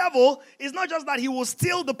of the devil is not just that he will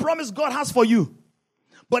steal the promise God has for you,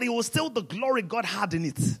 but he will steal the glory God had in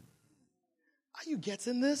it. Are you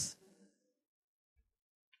getting this?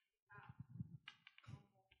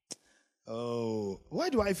 Oh, why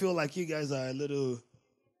do I feel like you guys are a little...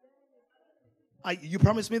 You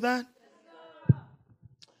promised me that?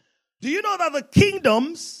 Do you know that the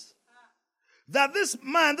kingdoms that this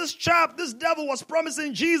man, this chap, this devil was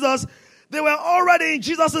promising Jesus, they were already in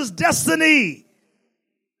Jesus' destiny?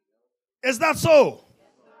 Is that so?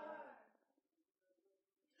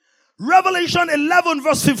 Revelation 11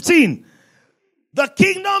 verse 15. The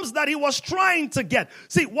kingdoms that he was trying to get.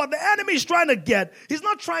 See, what the enemy is trying to get, he's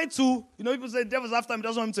not trying to, people say the devil's after him, he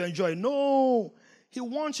doesn't want him to enjoy. No. He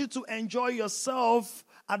wants you to enjoy yourself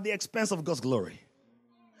at the expense of God's glory.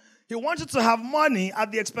 He wants you to have money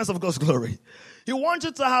at the expense of God's glory. He wants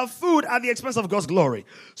you to have food at the expense of God's glory.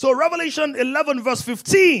 So Revelation 11 verse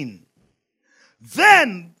 15.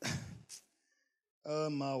 Then, oh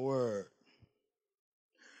my word.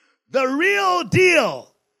 The real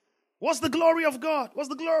deal. What's the glory of God? What's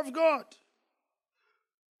the glory of God?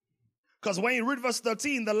 Because when you read verse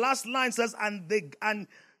 13, the last line says, and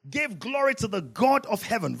gave glory to the God of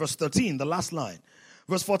heaven. Verse 13, the last line.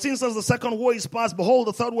 Verse 14 says, the second woe is past. Behold,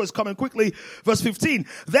 the third woe is coming quickly. Verse 15,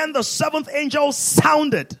 then the seventh angel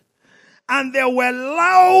sounded, and there were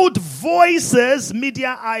loud voices.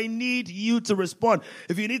 Media, I need you to respond.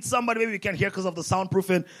 If you need somebody, maybe you can't hear because of the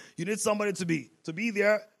soundproofing. You need somebody to be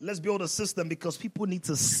there. Let's build a system because people need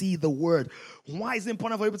to see the word. Why is it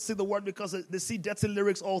important for people to see the word? Because they see dirty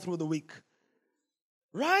lyrics all through the week.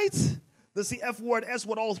 Right? They see F word, S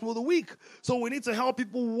word all through the week. So we need to help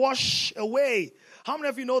people wash away. How many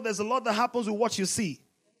of you know there's a lot that happens with what you see?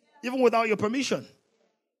 Even without your permission.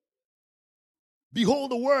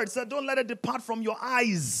 Behold the word. Said, don't let it depart from your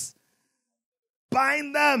eyes.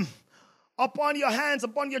 Bind them upon your hands,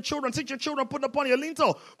 upon your children. Teach your children, put upon your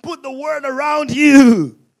lintel. Put the word around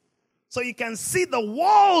you. So you can see the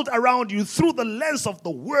world around you through the lens of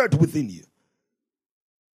the word within you.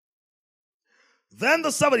 Then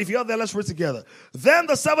the seventh, if you're there, let's read together. Then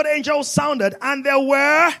the seventh angel sounded, and there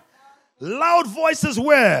were loud voices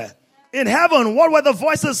where? In heaven. What were the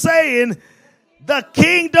voices saying? The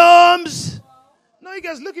kingdoms. No, you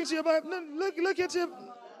guys look into your Bible. Look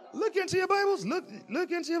into your Bibles.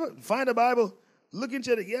 Look into your Bible. Find a Bible. Look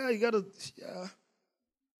into it. Yeah, you gotta. Yeah.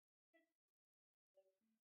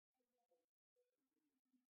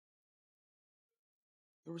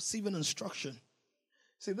 You're receiving instruction.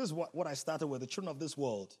 See, this is what I started with. The children of this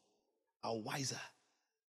world are wiser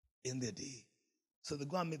in their day. So they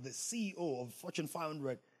go and meet the CEO of Fortune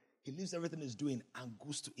 500. He leaves everything he's doing and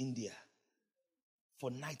goes to India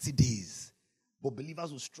for 90 days. But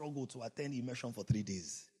believers will struggle to attend immersion for 3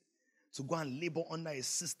 days. To go and labor under a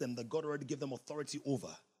system that God already gave them authority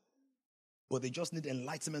over. But they just need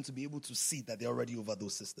enlightenment to be able to see that they're already over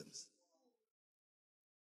those systems.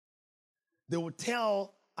 They will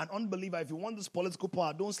tell an unbeliever, if you want this political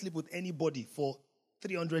power, don't sleep with anybody for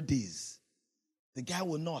 300 days. The guy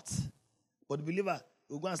will not. But the believer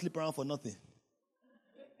will go and sleep around for nothing.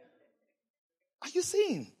 Are you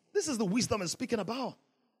seeing? This is the wisdom I'm speaking about.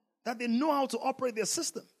 That they know how to operate their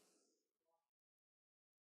system.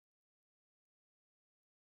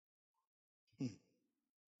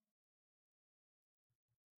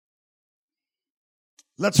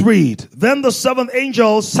 Let's read. Then the seventh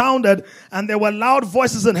angel sounded, and there were loud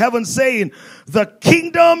voices in heaven saying, the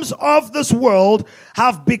kingdoms of this world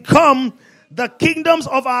have become the kingdoms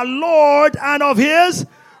of our Lord and of his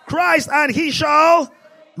Christ, and he shall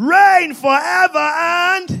reign forever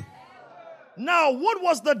and... Now, what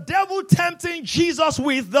was the devil tempting Jesus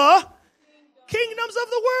with? The kingdoms of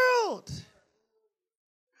the world.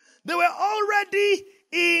 They were already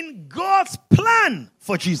in God's plan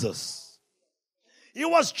for Jesus. It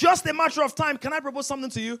was just a matter of time. Can I propose something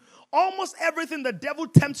to you? Almost everything the devil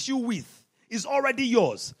tempts you with is already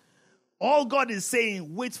yours. All God is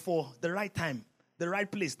saying, wait for the right time, the right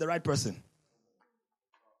place, the right person.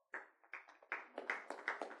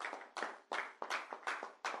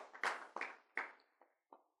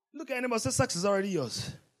 Look at anybody, say sex is already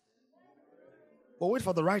yours. But wait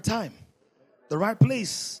for the right time, the right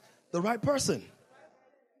place, the right person.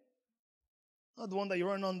 Not the one that you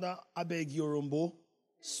run under, I beg your rumbo,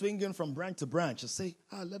 swinging from branch to branch and say,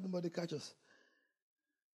 let nobody catch us.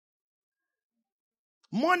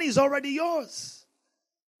 Money is already yours.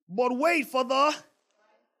 But wait for the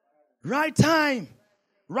right time,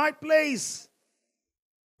 right place,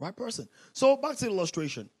 right person. So back to the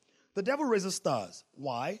illustration. The devil raises stars.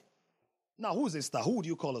 Why? Now, who is a star? Who would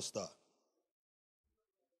you call a star?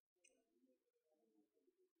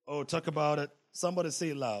 Oh, talk about it. Somebody say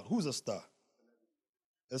it loud. Who's a star?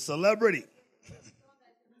 A celebrity.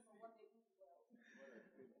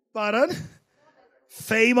 Pardon?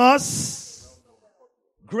 Famous.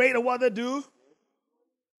 Great at what they do.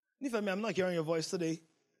 I'm not hearing your voice today.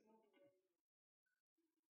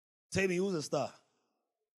 Tell me, who's a star?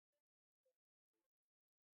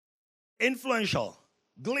 Influential.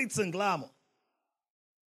 Glitz and glamour.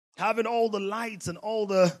 Having all the lights and all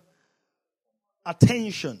the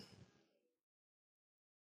attention.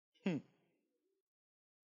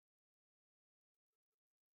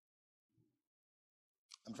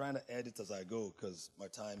 I'm trying to edit as I go because my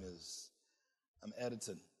time is, I'm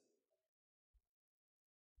editing.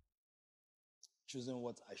 Choosing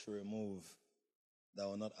what I should remove that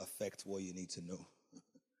will not affect what you need to know.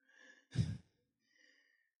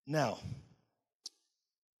 Now,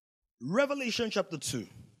 Revelation chapter 2.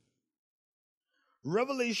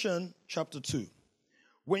 Revelation chapter 2.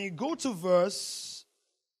 When you go to verse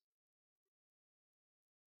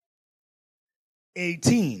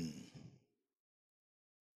 18,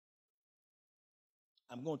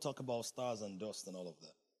 I'm going to talk about stars and dust and all of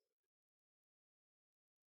that.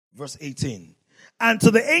 Verse 18. And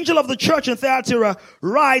to the angel of the church in Thyatira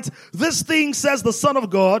write, this thing says the Son of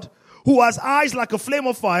God, who has eyes like a flame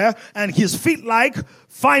of fire and his feet like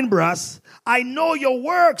fine brass. I know your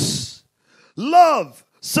works, love,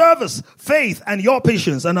 service, faith, and your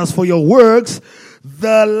patience. And as for your works,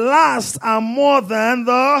 the last are more than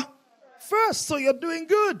the first. So you're doing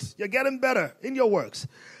good. You're getting better in your works.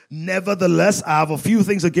 Nevertheless, I have a few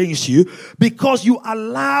things against you because you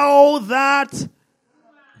allow that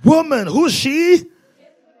woman. Who's she?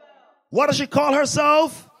 What does she call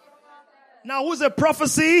herself? Now, who's a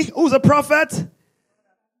prophecy? Who's a prophet?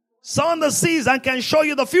 Someone that sees and can show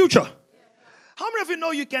you the future. How many of you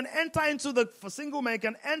know you can enter into for single men, you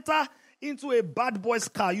can enter into a bad boy's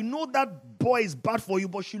car. You know that boy is bad for you,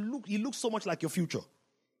 but he looks so much like your future.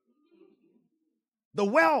 The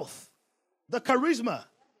wealth, the charisma.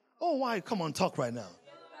 Oh, why? Come on, talk right now.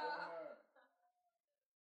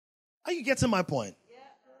 Are you getting my point?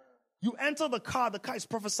 You enter the car is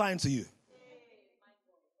prophesying to you.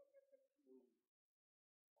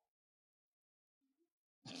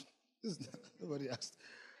 Nobody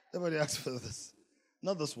asked for this.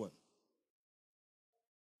 Not this one.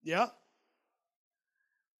 Yeah?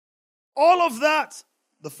 All of that,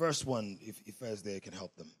 the first one, if first there can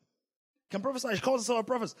help them. Can prophesy. She calls herself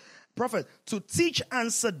a prophet. To teach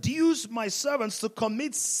and seduce my servants to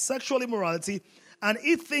commit sexual immorality and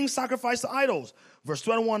eat things sacrificed to idols. Verse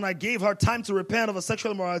 21, I gave her time to repent of her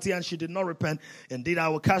sexual immorality, and she did not repent. Indeed, I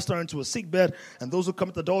will cast her into a sickbed, and those who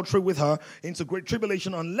commit adultery with her into great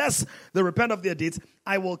tribulation, unless they repent of their deeds.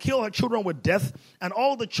 I will kill her children with death, and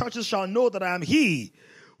all the churches shall know that I am he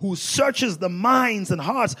who searches the minds and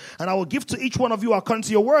hearts, and I will give to each one of you according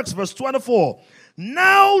to your works. Verse 24,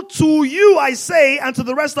 now to you I say, and to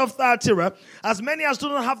the rest of Thyatira, as many as do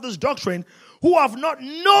not have this doctrine, who have not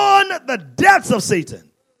known the depths of Satan.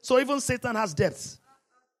 So even Satan has depths.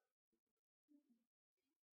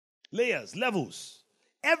 Layers, levels.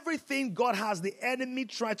 Everything God has, the enemy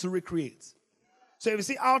tried to recreate. So if you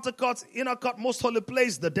see outer court, inner court, most holy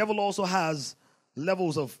place, the devil also has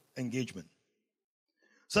levels of engagement.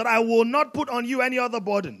 So that I will not put on you any other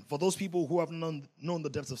burden for those people who have known the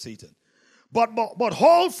depths of Satan. But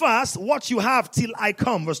hold fast what you have till I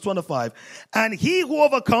come, verse 25. And he who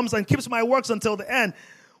overcomes and keeps my works until the end,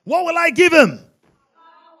 what will I give him?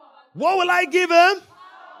 What will I give him?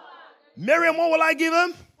 Miriam, what will I give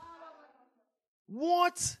him?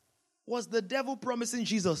 What was the devil promising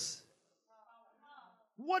Jesus?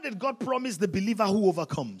 What did God promise the believer who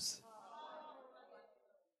overcomes?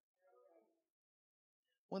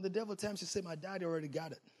 When the devil tempts you, say, my daddy already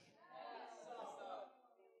got it.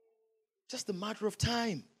 Just a matter of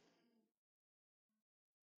time.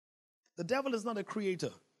 The devil is not a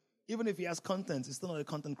creator. Even if he has content, he's still not a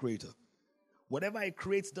content creator. Whatever he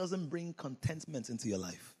creates doesn't bring contentment into your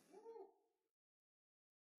life.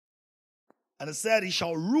 And it said, he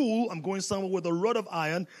shall rule, I'm going somewhere, with a rod of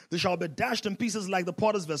iron. They shall be dashed in pieces like the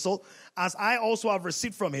potter's vessel, as I also have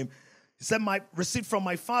received from him. He said, received from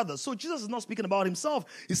my Father. So Jesus is not speaking about himself.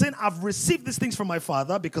 He's saying, I've received these things from my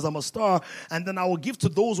Father because I'm a star, and then I will give to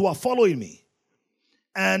those who are following me.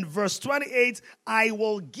 And verse 28, I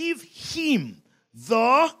will give him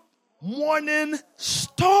the morning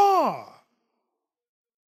star.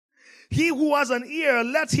 He who has an ear,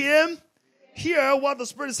 let him hear what the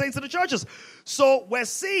Spirit is saying to the churches. So we're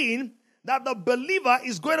seeing that the believer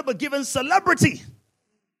is going to be given celebrity.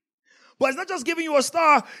 But it's not just giving you a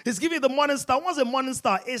star, it's giving you the morning star. What's a morning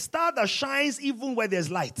star? A star that shines even where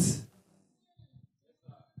there's light.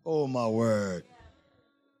 Oh my word.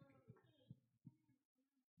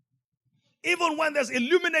 Even when there's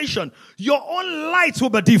illumination, your own light will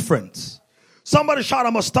be different. Somebody shout,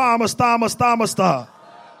 I'm a star, I'm a star, I'm a star, I'm a star.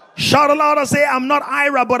 Shout aloud and say, I'm not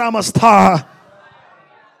Ira, but I'm a star.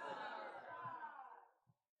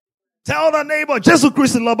 Tell the neighbor, Jesus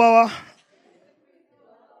Christ in Labawa.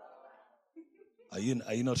 Are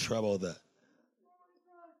you not sure about that?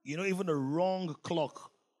 You know, even the wrong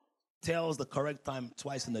clock tells the correct time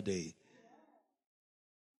twice in a day.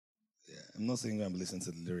 Yeah, I'm not saying I'm listening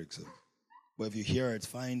to the lyrics. But if you hear it,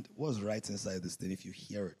 find what's right inside this thing if you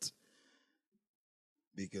hear it.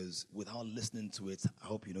 Because without listening to it, I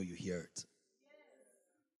hope you know you hear it.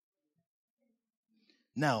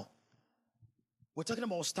 Now, we're talking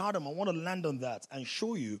about stardom. I want to land on that and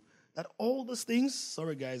show you that all those things,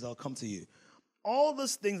 sorry guys, I'll come to you. All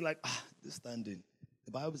those things like, this standing.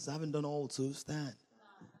 The Bible says, I haven't done all to stand.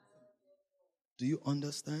 Do you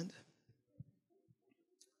understand?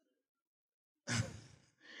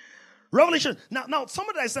 Revelation. Now,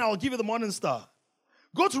 somebody I said, I'll give you the morning star.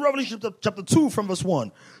 Go to Revelation chapter 2 from verse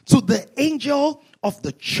 1. To the angel of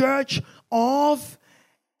the church of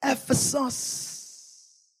Ephesus.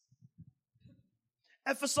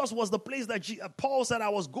 Ephesus was the place that Paul said I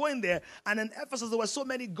was going there. And in Ephesus, there were so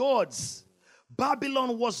many gods.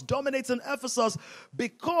 Babylon was dominating Ephesus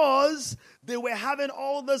because they were having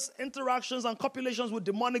all these interactions and copulations with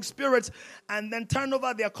demonic spirits and then turned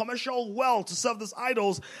over their commercial wealth to serve these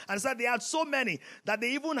idols. And said they had so many that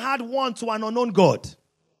they even had one to an unknown god.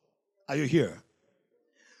 Are you here?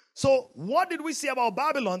 So what did we see about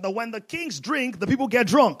Babylon? That when the kings drink, the people get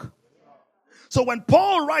drunk. So when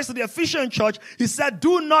Paul writes to the Ephesian church, he said,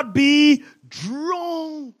 do not be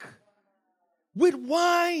drunk with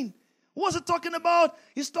wine. What's it talking about?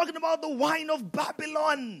 He's talking about the wine of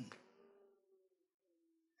Babylon.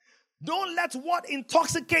 Don't let what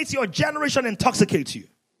intoxicates your generation intoxicate you.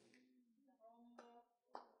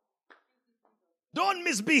 Don't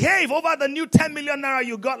misbehave over the new 10 million naira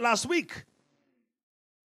you got last week.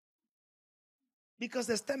 Because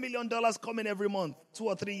there's $10 million coming every month, 2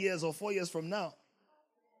 or 3 years or 4 years from now.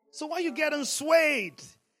 So why are you getting swayed?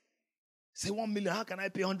 Say 1 million, how can I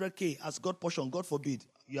pay 100K as God portion? God forbid.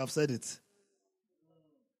 You have said it.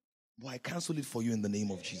 But I cancel it for you in the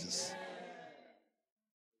name of Jesus.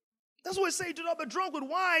 That's what we say. Do not be drunk with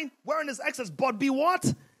wine, wherein is excess, but be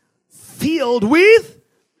what? Filled with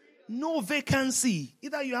no vacancy.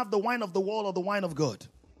 Either you have the wine of the world or the wine of God.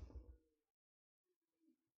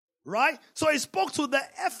 Right? So he spoke to the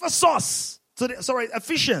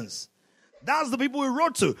Ephesians. That's the people he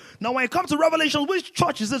wrote to. Now when it comes to Revelation, which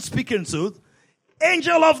church is it speaking to?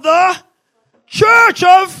 Angel of the church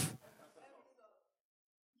of.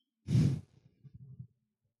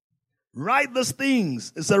 Write these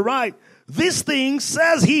things. It's a right. This thing,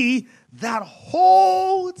 says he, that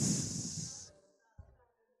holds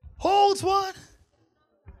what?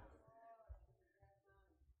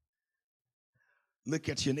 Look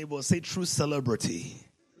at your neighbor. Say, true celebrity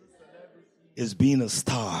is being a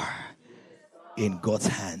star in God's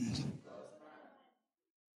hand.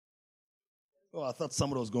 Oh, I thought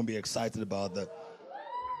somebody was going to be excited about that.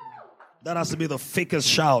 That has to be the fakest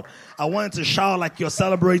shout. I wanted to shout like you're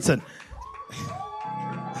celebrating.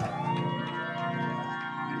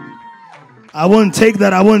 I won't take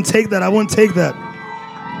that. I won't take that. I won't take that.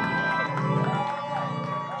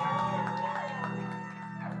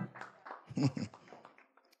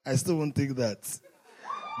 I still won't take that.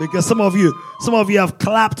 Because some of you have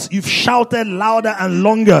clapped, you've shouted louder and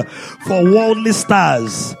longer for worldly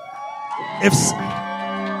stars.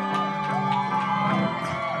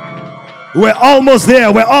 We're almost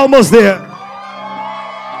there. We're almost there.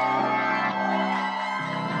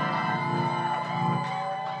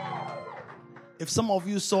 If some of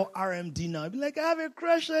you saw RMD now, you'd be like, I have a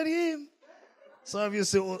crush on him. Some of you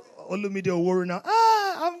say, Olumide Oworu now.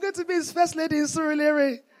 I'm going to be his first lady in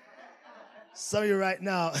Surulere. Some of you right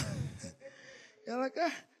now, you're like,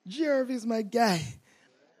 GRV is my guy.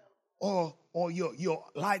 Or you're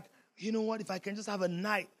like, you know what, if I can just have a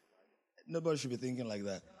night. Nobody should be thinking like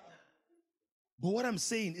that. But what I'm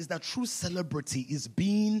saying is that true celebrity is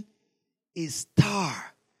being a star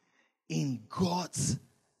in God's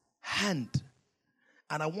hand.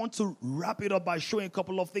 And I want to wrap it up by showing a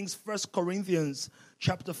couple of things. 1 Corinthians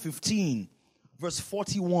chapter 15, verse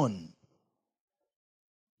 41.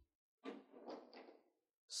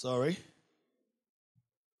 Sorry.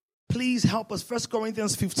 Please help us. 1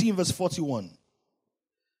 Corinthians 15, verse 41.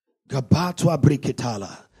 Gabatwa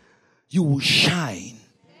briketala. You will shine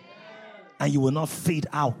and you will not fade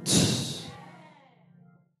out.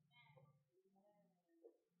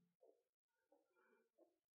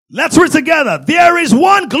 Let's read together. There is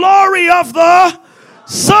one glory of the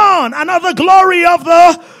sun, another glory of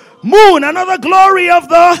the moon, another glory of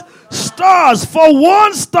the stars. For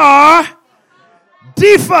one star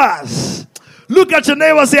differs. Look at your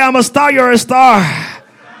neighbor and say, I'm a star, you're a star.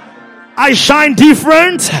 I shine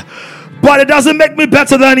different, but it doesn't make me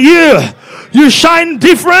better than you. You shine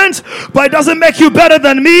different, but it doesn't make you better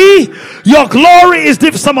than me. Your glory is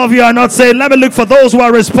different. Some of you are not saying, let me look for those who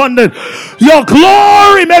are responding. Your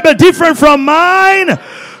glory may be different from mine,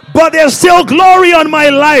 but there's still glory on my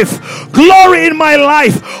life. Glory in my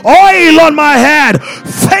life. Oil on my head.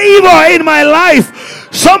 Favor in my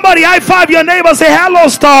life. Somebody high five your neighbor, say, hello,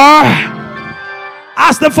 star.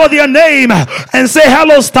 Ask them for their name and say,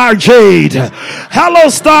 hello, Star Jade. Hello,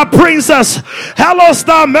 Star Princess. Hello,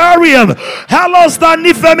 Star Miriam. Hello, Star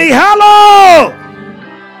Nifemi. Hello.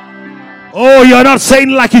 Oh, you're not saying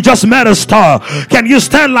like you just met a star. Can you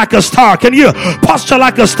stand like a star? Can you posture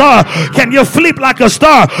like a star? Can you flip like a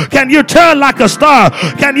star? Can you turn like a star?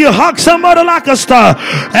 Can you hug somebody like a star?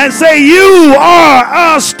 And say, you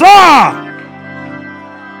are a star.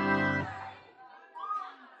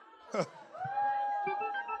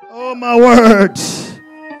 Oh, my word.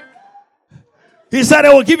 He said,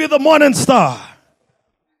 I will give you the morning star.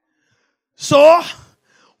 So,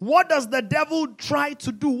 what does the devil try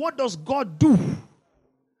to do? What does God do?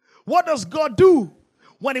 What does God do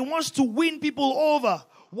when he wants to win people over?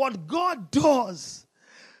 What God does.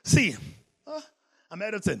 See, I'm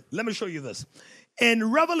editing. Let me show you this. In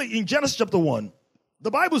Genesis chapter 1,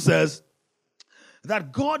 the Bible says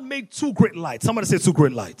that God made two great lights. Somebody say two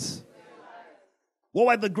great lights. What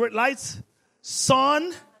were the great lights?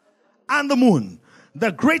 Sun and the moon.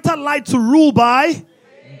 The greater light to rule by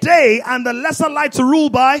day and the lesser light to rule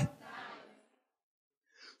by.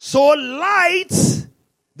 So light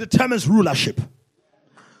determines rulership.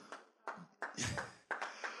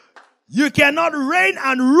 You cannot reign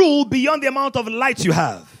and rule beyond the amount of light you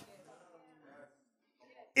have.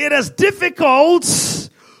 It is difficult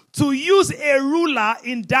to use a ruler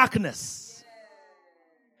in darkness.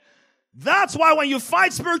 That's why when you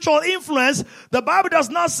fight spiritual influence, the Bible does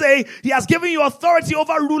not say he has given you authority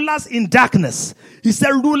over rulers in darkness. He said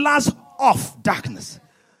rulers of darkness.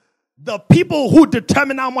 The people who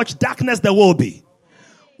determine how much darkness there will be.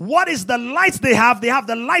 What is the light they have? They have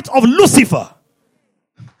the light of Lucifer.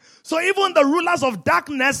 So even the rulers of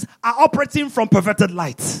darkness are operating from perverted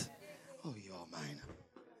light. Oh, you're mine.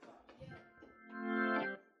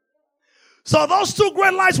 So those two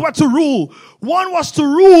great lights were to rule. One was to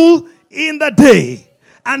rule in the day,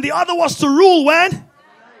 and the other was to rule when?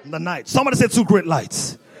 In the night. Somebody say two great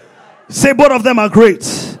lights. Say both of them are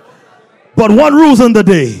great, but one rules in the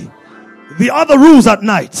day, the other rules at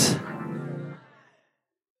night.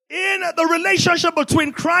 In the relationship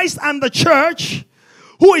between Christ and the church,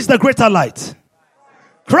 who is the greater light?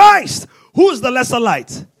 Christ. Who is the lesser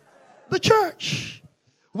light? The church.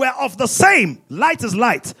 We're of the same. Light is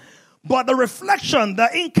light, but the reflection, the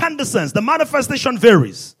incandescence, the manifestation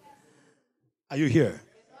varies. Are you here?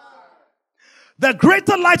 The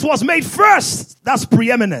greater light was made first. That's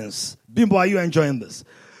preeminence. Bimbo, are you enjoying this?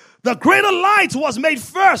 The greater light was made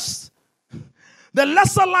first. The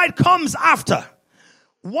lesser light comes after.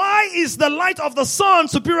 Why is the light of the sun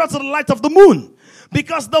superior to the light of the moon?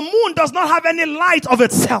 Because the moon does not have any light of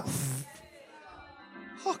itself.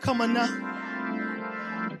 Oh, come on now.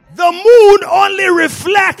 The moon only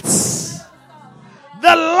reflects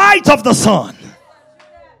the light of the sun.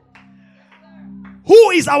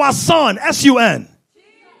 Who is our son? S-U-N.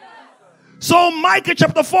 So Micah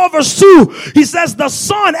chapter 4 verse 2, he says the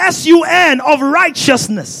son, S-U-N, of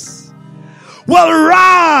righteousness will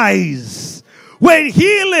rise with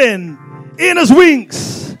healing in his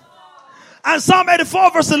wings. And Psalm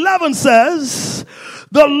 84 verse 11 says,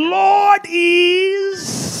 the Lord is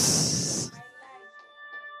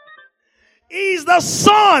the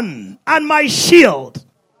sun and my shield.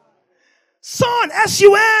 Sun,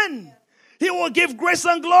 S-U-N. He will give grace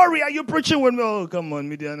and glory. Are you preaching with me? Oh, come on,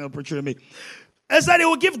 media, no preaching with me. It said he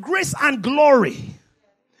will give grace and glory.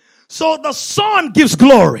 So the Son gives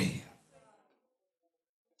glory.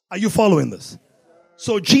 Are you following this?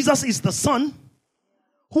 So Jesus is the sun.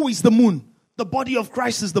 Who is the moon? The body of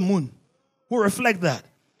Christ is the moon. Who reflect that?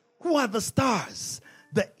 Who are the stars?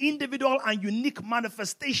 The individual and unique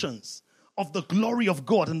manifestations of the glory of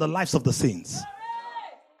God in the lives of the saints.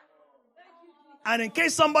 And in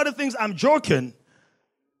case somebody thinks I'm joking,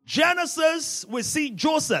 Genesis, we see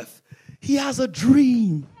Joseph. He has a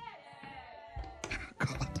dream.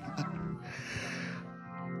 God.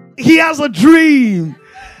 He has a dream.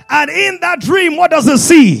 And in that dream, what does he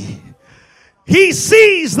see? He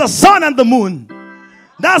sees the sun and the moon.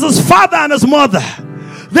 That's his father and his mother.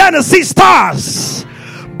 Then he sees stars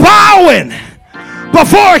bowing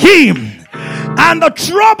before him. And the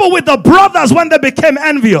trouble with the brothers when they became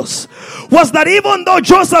envious was that even though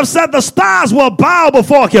Joseph said the stars will bow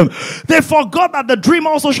before him, they forgot that the dream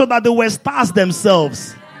also showed that they were stars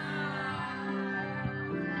themselves.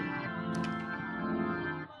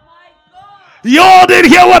 Y'all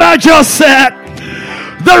didn't hear what I just said.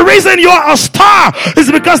 The reason you are a star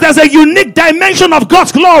is because there's a unique dimension of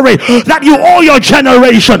God's glory that you owe your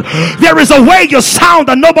generation. There is a way you sound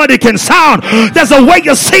that nobody can sound. There's a way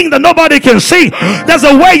you sing that nobody can sing. There's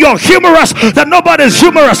a way you're humorous that nobody's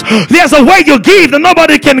humorous. There's a way you give that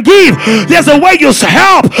nobody can give. There's a way you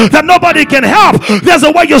help that nobody can help. There's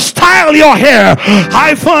a way you style your hair.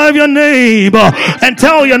 High five your neighbor and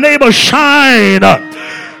tell your neighbor shine.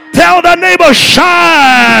 Tell the neighbor,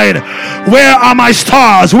 shine. Where are my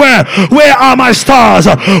stars? Where are my stars?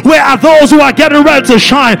 Where are those who are getting ready to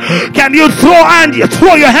shine? Can you throw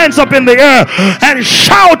your hands up in the air and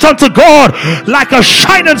shout unto God like a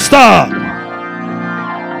shining star?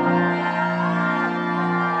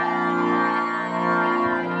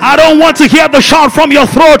 I don't want to hear the shout from your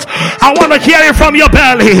throat. I want to hear it from your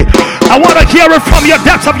belly. I want to hear it from your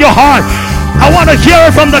depths of your heart. I want to hear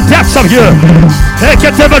it from the depths of you.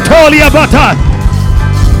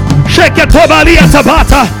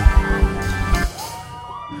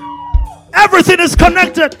 Everything is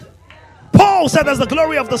connected. Paul said there's the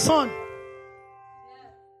glory of the sun.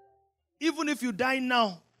 Even if you die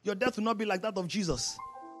now, your death will not be like that of Jesus.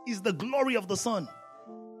 It's the glory of the sun.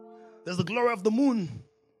 There's the glory of the moon.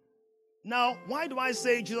 Now, why do I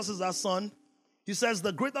say Jesus is our son? He says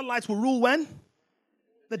the greater light will rule when?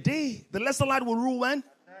 The day. The lesser light will rule when?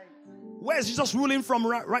 Where is Jesus ruling from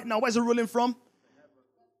right now? Where is he ruling from?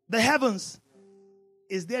 The heavens.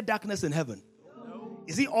 Is there darkness in heaven?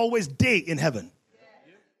 Is he always day in heaven?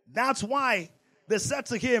 That's why they said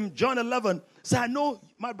to him, John 11, say, I know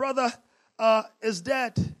my brother is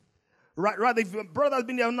dead. Right, if your brother has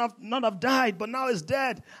been there, none have died, but now is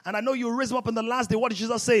dead. And I know you raise him up in the last day. What did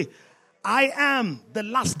Jesus say? I am the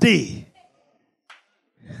last day.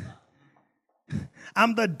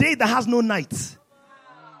 I'm the day that has no night.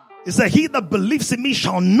 He said, he that believes in me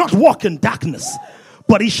shall not walk in darkness,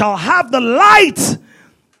 but he shall have the light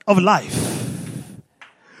of life.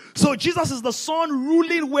 So Jesus is the sun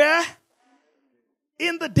ruling where?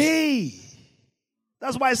 In the day.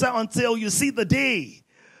 That's why I said until you see the day.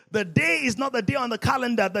 The day is not the day on the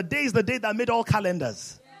calendar. The day is the day that made all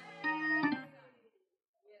calendars.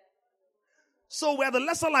 So where the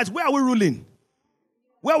lesser lights, where are we ruling?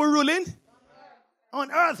 Where are we ruling? On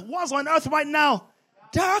earth. What's on earth right now?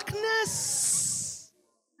 Darkness.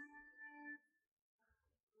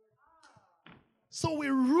 So we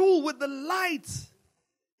rule with the light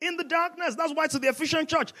in the darkness. That's why to the Ephesian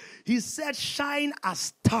church, he said, shine as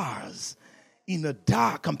stars in a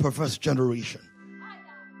dark and perverse generation.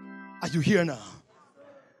 Are you here now?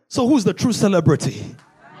 So who's the true celebrity?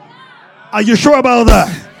 Are you sure about that?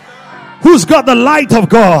 Who's got the light of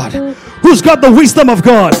God? Who's got the wisdom of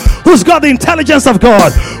God? Who's got the intelligence of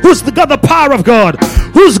God? Who's got the power of God?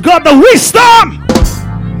 Who's got the wisdom?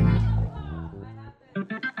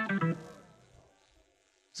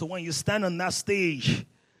 So when you stand on that stage,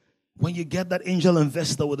 when you get that angel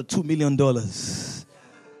investor with the $2 million,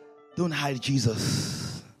 don't hide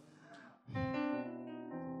Jesus.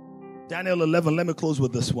 Daniel 11, let me close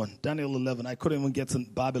with this one. Daniel 11, I couldn't even get to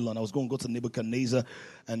Babylon. I was going to go to Nebuchadnezzar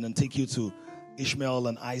and then take you to Ishmael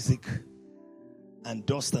and Isaac and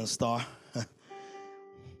Dust and Star.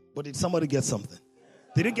 But did somebody get something?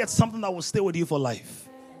 Did you get something that will stay with you for life?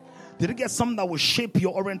 Did you get something that will shape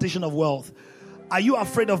your orientation of wealth? Are you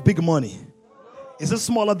afraid of big money? Is it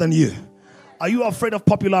smaller than you? Are you afraid of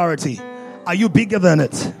popularity? Are you bigger than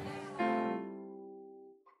it?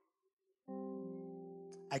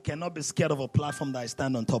 I cannot be scared of a platform that I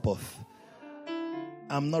stand on top of.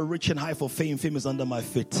 I'm not reaching high for fame. Fame is under my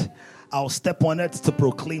feet. I'll step on it to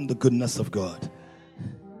proclaim the goodness of God.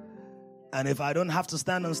 And if I don't have to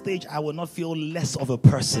stand on stage, I will not feel less of a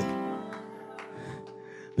person.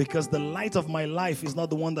 Because the light of my life is not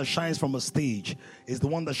the one that shines from a stage. It's the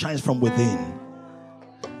one that shines from within.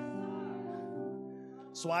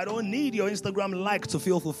 So I don't need your Instagram like to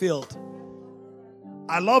feel fulfilled.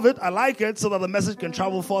 I love it. I like it so that the message can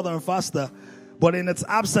travel further and faster. But in its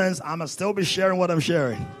absence, I'm going to still be sharing what I'm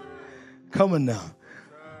sharing. Come on now.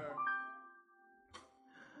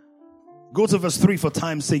 Go to verse 3 for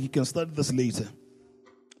time's sake. You can study this later.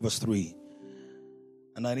 Verse 3.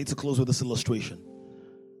 And I need to close with this illustration.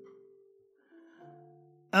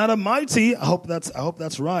 And a mighty, I hope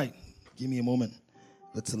that's right. Give me a moment.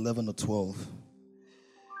 It's 11 or 12.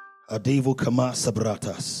 Adevo kama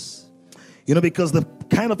sabratas. You know, because the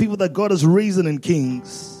kind of people that God is raising in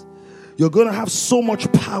kings, you're going to have so much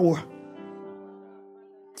power.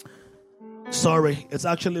 Sorry, it's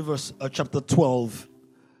actually chapter 12.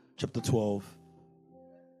 Chapter 12.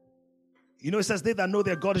 You know, it says, they that know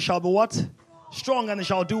their God shall be what? Strong, and they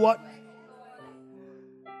shall do what?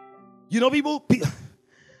 You know, people,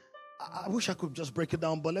 I wish I could just break it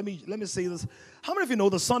down, but let me say this. How many of you know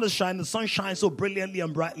the sun is shining? The sun shines so brilliantly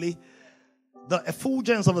and brightly. The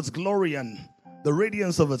effulgence of its glory and the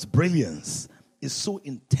radiance of its brilliance is so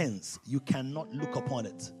intense, you cannot look upon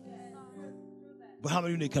it. But how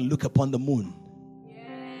many of you can look upon the moon?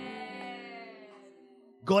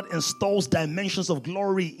 God installs dimensions of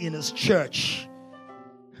glory in His church,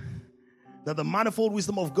 that the manifold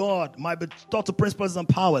wisdom of God might be taught to principles and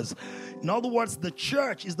powers. In other words, the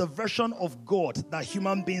church is the version of God that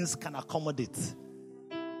human beings can accommodate.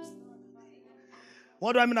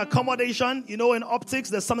 What do I mean accommodation? You know, in optics,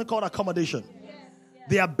 there's something called accommodation.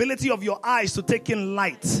 The ability of your eyes to take in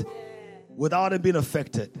light without it being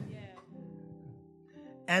affected.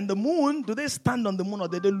 And the moon, do they stand on the moon or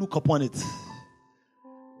do they look upon it?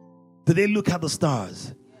 Do they look at the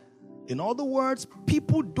stars? In other words,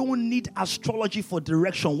 people don't need astrology for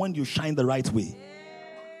direction when you shine the right way.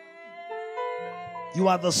 You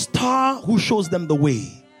are the star who shows them the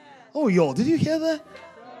way. Oh, yo, did you hear that?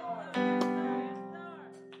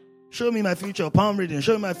 Show me my future. Palm reading.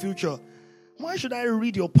 Show me my future. Why should I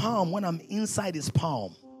read your palm when I'm inside his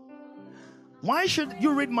palm? Why should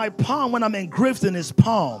you read my palm when I'm engraved in his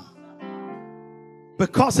palm?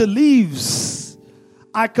 Because he lives.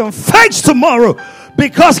 I can face tomorrow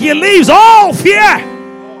because he lives. All fear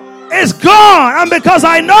is gone. And because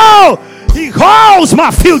I know he holds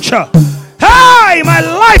my future. Hey, my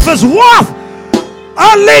life is worth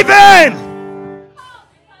a living.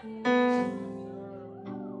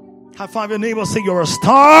 High five your neighbor. Say you're a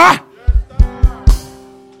star.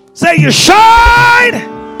 Say you shine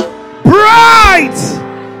bright.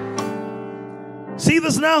 See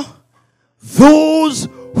this now? Those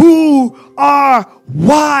who are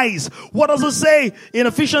wise. What does it say in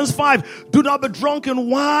Ephesians 5? Do not be drunk in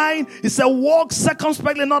wine. It said walk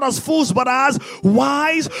circumspectly, not as fools but as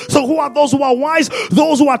wise. So who are those who are wise?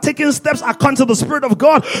 Those who are taking steps according to the Spirit of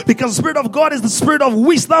God, because the Spirit of God is the Spirit of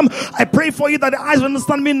wisdom. I pray for you that the eyes of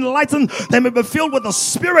understanding be enlightened, they may be filled with the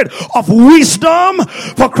Spirit of wisdom.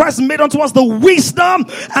 For Christ made unto us the wisdom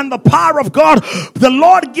and the power of God. The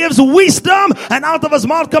Lord gives wisdom, and out of his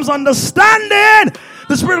mouth comes understanding.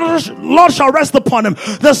 The Spirit of the Lord shall rest upon him.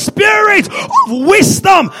 The Spirit of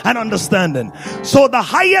wisdom and understanding. So the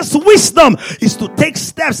highest wisdom is to take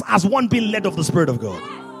steps as one being led of the Spirit of God.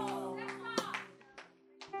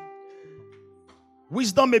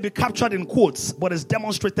 Wisdom may be captured in quotes, but is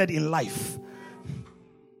demonstrated in life.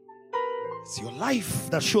 It's your life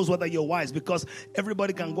that shows whether you're wise, because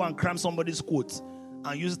everybody can go and cram somebody's quotes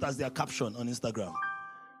and use it as their caption on Instagram.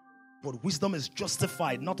 But wisdom is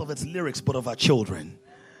justified not of its lyrics but of our children.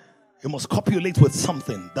 It must copulate with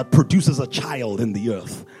something that produces a child in the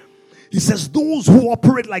earth. He says those who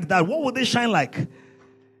operate like that, what will they shine like?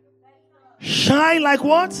 Shine like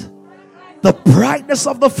what? The brightness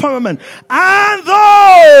of the firmament. And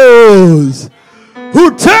those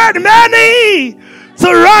who turn many to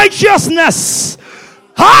righteousness.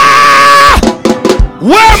 Where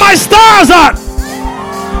are my stars at?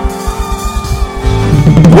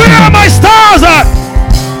 Where are my stars at?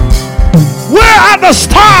 Where are the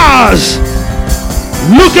stars?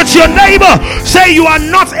 Look at your neighbor. Say you are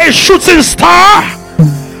not a shooting star.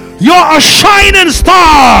 You're a shining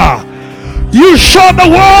star. You show the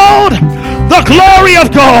world the glory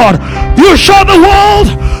of God. You show the world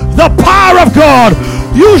the power of God.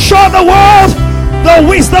 You show the world the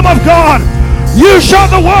wisdom of God. You show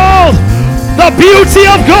the world the beauty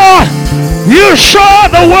of God. You show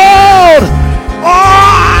the world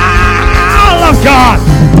all people of God.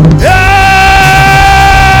 Hey!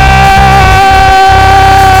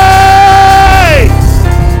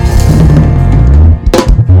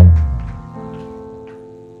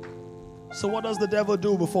 So what does the devil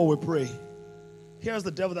do before we pray? Here's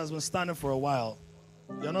the devil that's been standing for a while.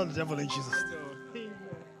 You're not the devil in Jesus.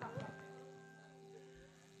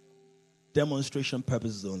 Demonstration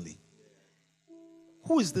purposes only.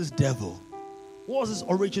 Who is this devil? What was his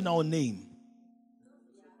original name?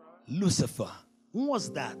 Lucifer. Who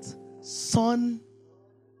was that? Son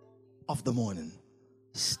of the morning.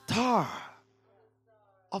 Star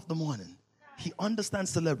of the morning. He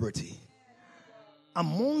understands celebrity.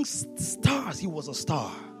 Amongst stars, he was a star.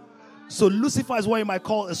 So Lucifer is what you might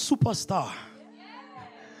call a superstar.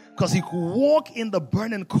 Because he could walk in the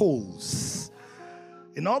burning coals.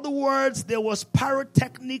 In other words, there was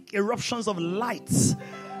pyrotechnic eruptions of lights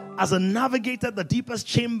as it navigated the deepest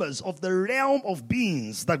chambers of the realm of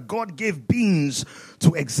beings that God gave beings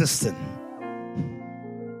to exist in.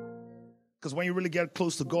 Because when you really get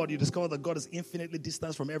close to God, you discover that God is infinitely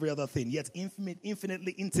distant from every other thing, yet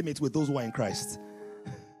infinitely intimate with those who are in Christ.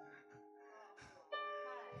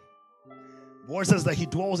 The word says that he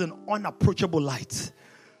dwells in unapproachable light.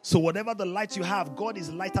 So whatever the light you have, God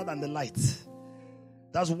is lighter than the light.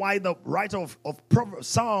 That's why the writer of Proverbs,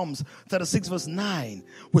 Psalms 36 verse 9,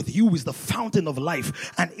 with you is the fountain of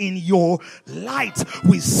life, and in your light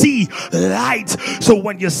we see light. So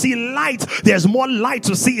when you see light, there's more light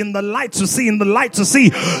to see in the light to see in the light to see.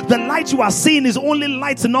 The light you are seeing is only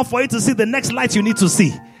light enough for you to see the next light you need to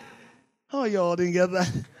see. Oh, y'all didn't get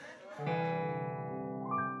that?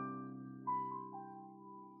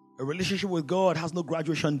 A relationship with God has no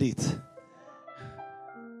graduation date.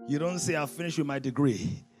 You don't say, I've finished with my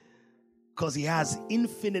degree. Because he has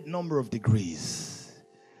infinite number of degrees.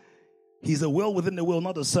 He's a wheel within a wheel,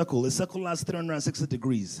 not a circle. A circle has 360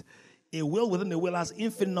 degrees. A wheel within a wheel has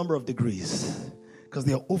infinite number of degrees. Because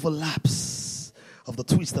there are overlaps of the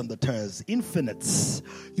twists and the turns. Infinite.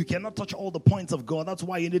 You cannot touch all the points of God. That's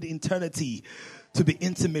why you need eternity to be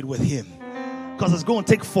intimate with him. Because it's going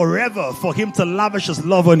to take forever for him to lavish his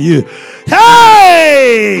love on you.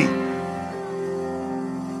 Hey!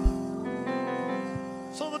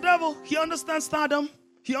 Devil, he understands stardom.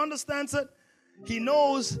 He understands it. He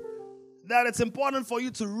knows that it's important for you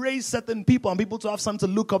to raise certain people and people to have something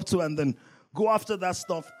to look up to and then go after that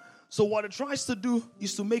stuff. So what it tries to do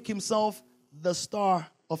is to make himself the star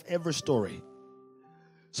of every story.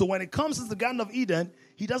 So when it comes to the Garden of Eden,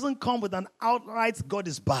 he doesn't come with an outright God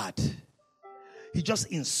is bad. He just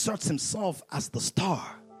inserts himself as the star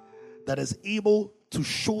that is able to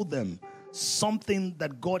show them something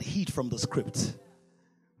that God hid from the script.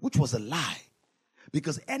 Which was a lie.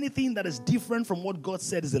 Because anything that is different from what God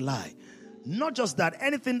said is a lie. Not just that,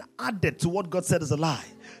 anything added to what God said is a lie.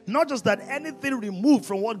 Not just that, anything removed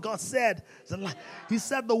from what God said is a lie. He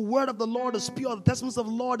said the word of the Lord is pure. The testimony of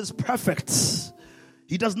the Lord is perfect.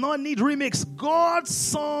 He does not need remix. God's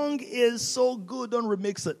song is so good, don't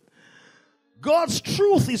remix it. God's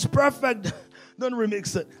truth is perfect, don't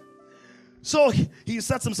remix it. So he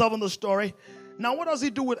sets himself in the story. Now, what does he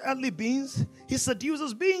do with earthly beings? He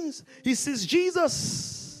seduces beings. He sees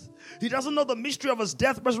Jesus. He doesn't know the mystery of his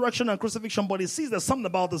death, resurrection, and crucifixion, but he sees there's something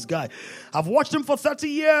about this guy. I've watched him for 30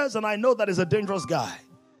 years, and I know that he's a dangerous guy.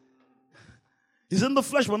 He's in the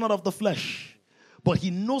flesh, but not of the flesh. But he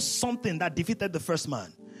knows something that defeated the first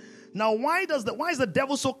man. Now, why is the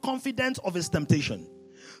devil so confident of his temptation?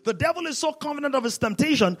 The devil is so confident of his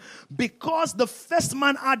temptation because the first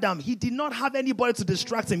man, Adam, he did not have anybody to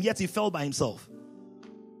distract him, yet he fell by himself.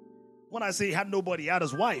 When I say he had nobody, he had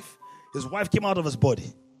his wife. His wife came out of his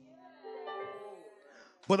body.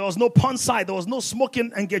 But there was no porn site, there was no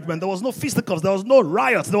smoking engagement, there was no fisticuffs, there was no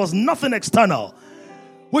riots, there was nothing external.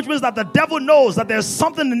 Which means that the devil knows that there's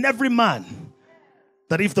something in every man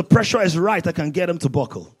that if the pressure is right, I can get him to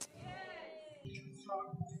buckle.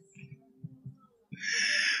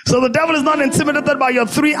 So the devil is not intimidated by your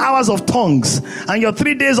 3 hours of tongues and your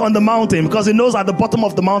 3 days on the mountain, because he knows at the bottom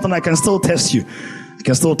of the mountain I can still test you. I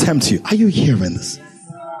can still tempt you. Are you hearing this?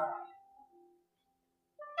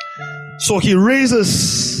 So he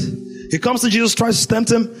comes to Jesus, tries to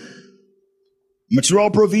tempt him. Material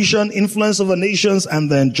provision, influence over nations,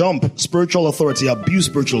 and then jump spiritual authority, abuse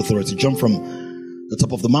spiritual authority, jump from the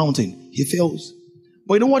top of the mountain. He fails.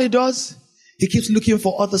 But you know what he does? He keeps looking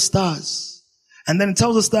for other stars. And then it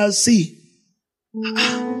tells the stars, see,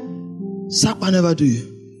 Sapa never do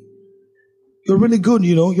you. You're really good,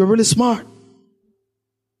 you know. You're really smart.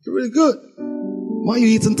 You're really good. Why are you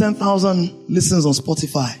hitting 10,000 listens on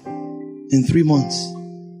Spotify in 3 months?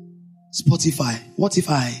 Spotify. What if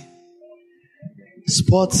I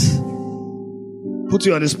Put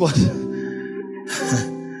you on the spot.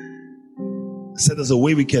 I said there's a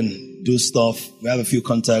way we can do stuff. We have a few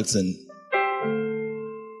contacts in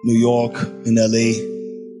New York, in LA.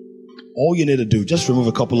 All you need to do, just remove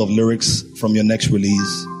a couple of lyrics from your next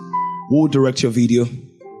release. We'll direct your video.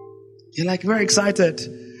 You're like very excited.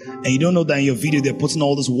 And you don't know that in your video they're putting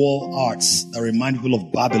all these wall arts that remind people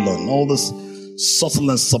of Babylon. All this subtle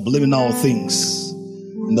and subliminal things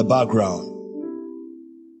in the background.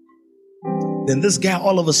 Then this guy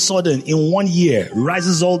all of a sudden in 1 year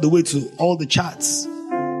rises all the way to all the charts.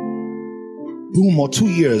 Boom, or 2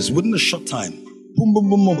 years within a short time. Boom, boom,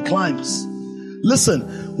 boom, boom, climbs. Listen,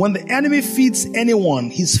 when the enemy feeds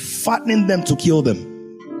anyone, he's fattening them to kill them.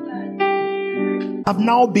 Have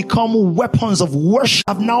now become weapons of worship.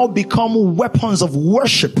 Have now become weapons of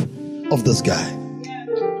worship of this guy.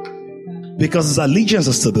 Because his allegiance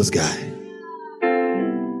is to this guy.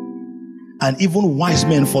 And even wise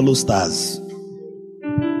men follow stars.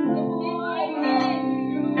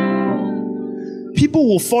 People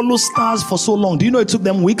will follow stars for so long. Do you know it took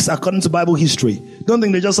them weeks according to Bible history? Don't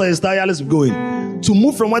think they just saw a star, yeah, let's be going. To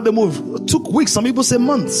move from where they move, it took weeks. Some people say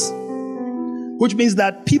months. Which means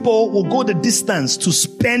that people will go the distance to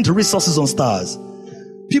spend resources on stars.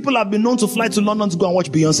 People have been known to fly to London to go and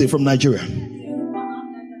watch Beyonce from Nigeria.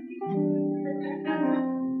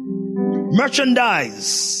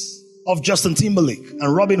 Merchandise of Justin Timberlake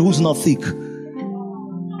and Robin Who's Not Thick.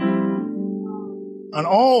 And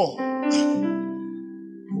all.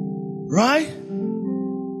 Right?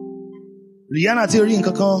 Rihanna Thierry and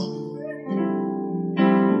Kakon.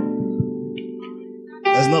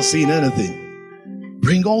 Has not seen anything.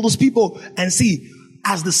 Bring all those people and see,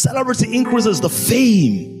 as the celebrity increases, the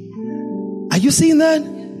fame. Are you seeing that?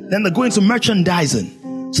 Then they're going to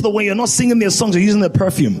merchandising. So that when you're not singing their songs, you're using their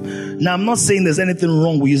perfume. Now, I'm not saying there's anything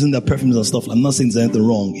wrong with using their perfumes and stuff. I'm not saying there's anything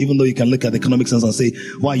wrong. Even though you can look at the economic sense and say,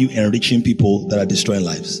 why are you enriching people that are destroying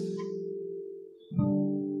lives?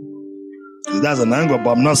 That's an angle,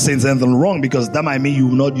 but I'm not saying there's anything wrong, because that might mean you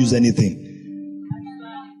will not use anything.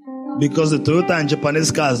 Because the Toyota and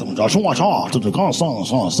Japanese cars, I'm not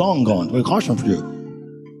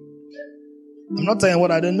telling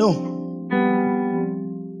what I didn't know.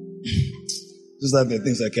 Just like the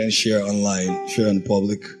things I can't share online, share in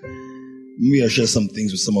public. Maybe I'll share some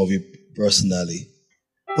things with some of you personally.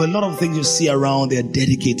 But a lot of things you see around, they're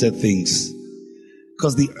dedicated things.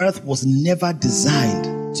 Because the earth was never designed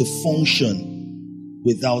to function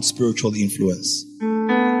without spiritual influence.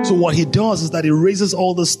 So what he does is that he raises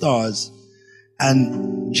all the stars,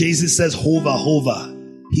 and Jesus says, Hova, Hova.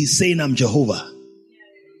 He's saying, I'm Jehovah.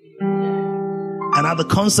 And at the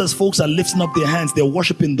concerts, folks are lifting up their hands. They're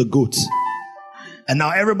worshiping the goat. And now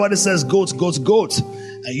everybody says, goat, goat, goat.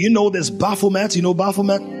 And you know there's Baphomet. You know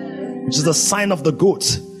Baphomet? Which is the sign of the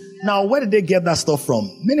goat. Now, where did they get that stuff from?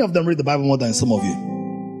 Many of them read the Bible more than some of you.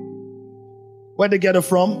 Where did they get it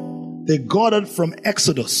from? They got it from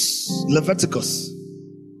Exodus, Leviticus.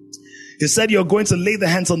 He said you're going to lay the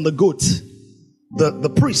hands on the goat. The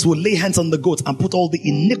priest will lay hands on the goat and put all the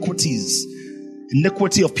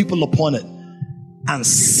iniquity of people upon it, and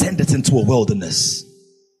send it into a wilderness.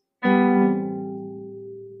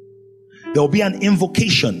 There will be an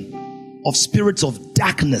invocation of spirits of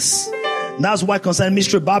darkness. That's why concerning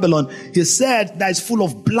Mystery Babylon, he said that it's full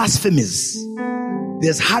of blasphemies.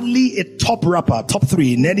 There's hardly a top rapper, top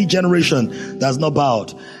 3 in any generation that's not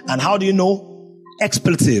bowed. And how do you know?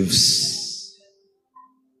 Expletives.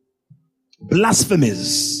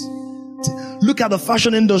 Blasphemies. Look at the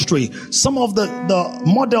fashion industry. Some of the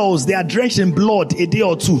models, they are drenched in blood a day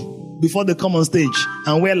or two before they come on stage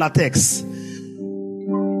and wear latex.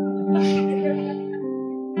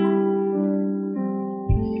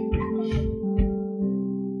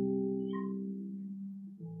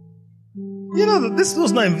 You know, this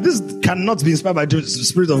cannot be inspired by the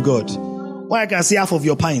Spirit of God. Why I can see half of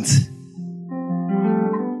your pint.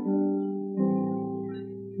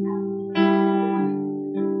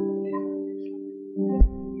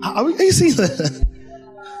 Are you seeing that?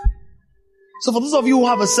 So for those of you who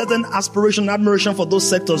have a certain aspiration, admiration for those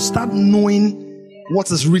sectors, start knowing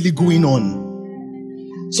what is really going on.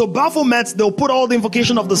 So Baphomet, they'll put all the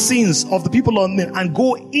invocation of the sins of the people on them and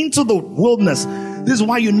go into the wilderness. This is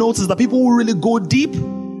why you notice that people who really go deep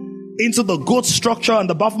into the goat structure and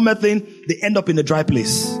the Baphomet thing, they end up in a dry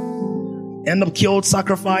place. End up killed,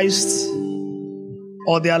 sacrificed,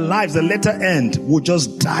 or their lives, the latter end, will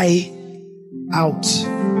just die out.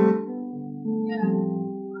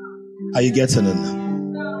 Are you getting it now?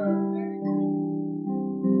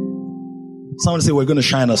 Someone say, we're going to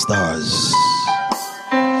shine our stars.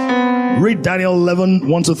 Read Daniel 11,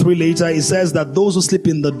 1-3 later. It says that those who sleep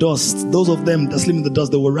in the dust, those of them that sleep in the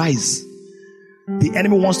dust, they will rise. The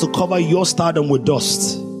enemy wants to cover your stardom with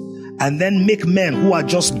dust and then make men who are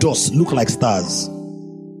just dust look like stars.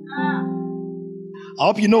 I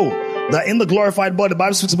hope you know that in the glorified body, the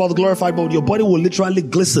Bible speaks about the glorified body, your body will literally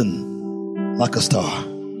glisten like a star.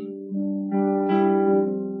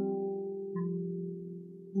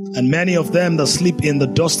 And many of them that sleep in the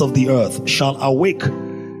dust of the earth shall awake.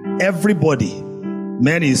 Everybody,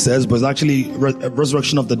 many says, but it's actually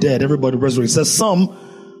resurrection of the dead. Everybody resurrected. It says some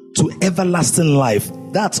to everlasting life.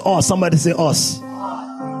 That's us. Somebody say us.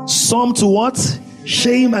 Some to what?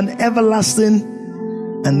 Shame and everlasting.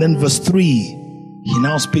 And then verse 3, he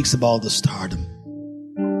now speaks about the stardom.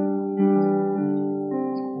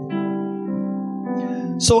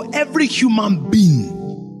 So every human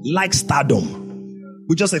being likes stardom.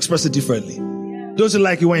 We just express it differently. Don't you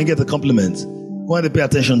like it when you get a compliment? When they pay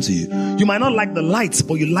attention to you? You might not like the lights,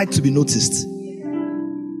 but you like to be noticed.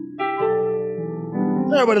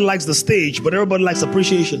 Not everybody likes the stage, but everybody likes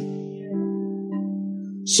appreciation.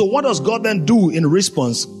 So what does God then do in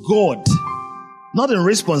response? God, not in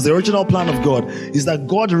response, the original plan of God is that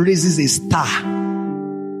God raises a star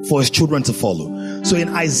for his children to follow. So in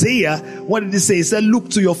Isaiah, what did he say? He said, look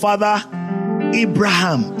to your father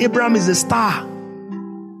Abraham. Abraham is a star.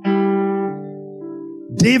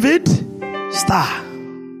 David, star.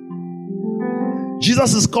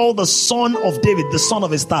 Jesus is called the son of David, the son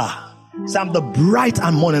of a star. So I'm the bright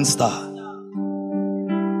and morning star.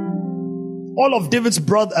 All of David's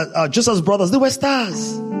Jesus' brothers, they were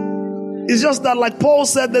stars. It's just that, like Paul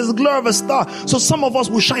said, there's the glory of a star. So some of us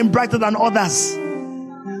will shine brighter than others.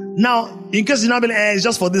 Now, in case you're not being, it's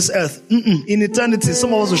just for this earth. In eternity,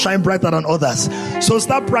 some of us will shine brighter than others. So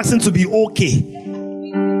start practicing to be okay.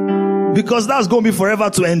 Because that's going to be forever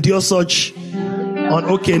to endure such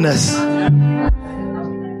unokayness.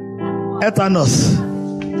 Etanos.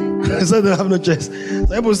 So they have no choice. So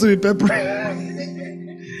people still be peppering.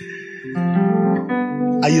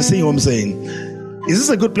 Are you seeing what I'm saying? Is this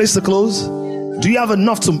a good place to close? Do you have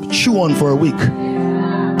enough to chew on for a week?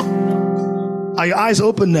 Are your eyes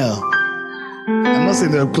open now? I'm not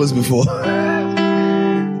saying they're closed before.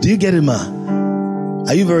 Do you get it, ma?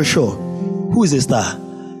 Are you very sure? Who is a star?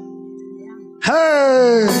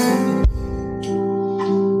 Hey!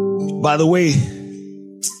 By the way,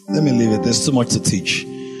 let me leave it. There's too much to teach.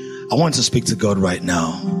 I want to speak to God right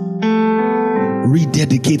now.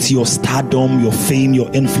 Rededicate your stardom, your fame, your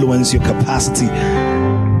influence, your capacity.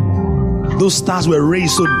 Those stars were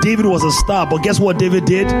raised. So David was a star, but guess what David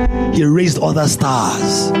did? He raised other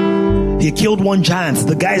stars. He killed one giant.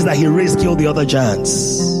 The guys that he raised killed the other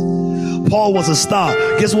giants. Paul was a star.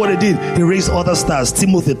 Guess what he did? He raised other stars.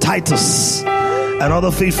 Timothy, Titus, and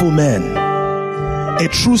other faithful men. A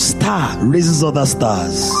true star raises other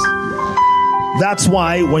stars. That's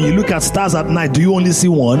why when you look at stars at night, do you only see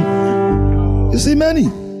one? You see many.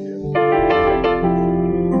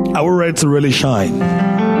 Are we ready to really shine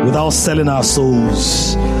without selling our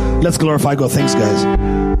souls? Let's glorify God. Thanks, guys.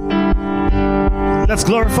 Let's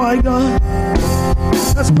glorify God.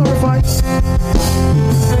 Let's glorify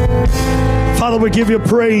God. Father, we give you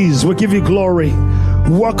praise. We give you glory.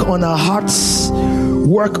 Work on our hearts.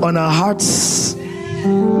 Work on our hearts.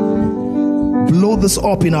 Blow this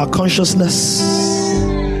up in our consciousness.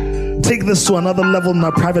 Take this to another level in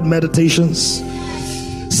our private meditations.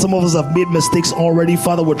 Some of us have made mistakes already.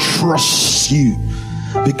 Father, we trust you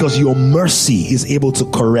because your mercy is able to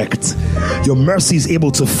correct. Your mercy is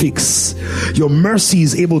able to fix. Your mercy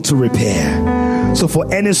is able to repair. So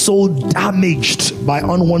for any soul damaged by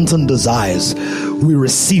unwanted desires, we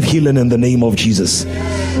receive healing in the name of Jesus.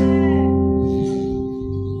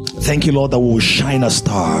 Thank you, Lord, that we will shine as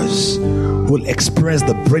stars. We'll express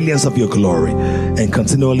the brilliance of your glory and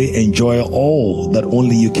continually enjoy all that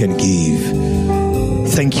only you can give.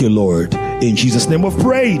 Thank you, Lord. In Jesus' name we've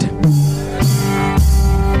prayed.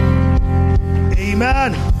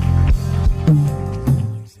 Amen.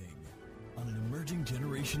 On an emerging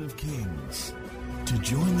generation of kings. To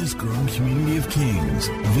join this growing community of kings,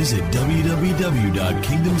 visit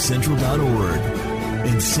www.kingdomcentral.org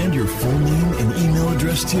and send your full name and email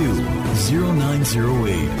address to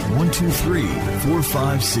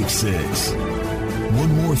 0908-123-4566.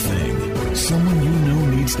 One more thing, someone you know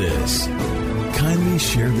needs this. Kindly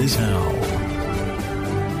share this now.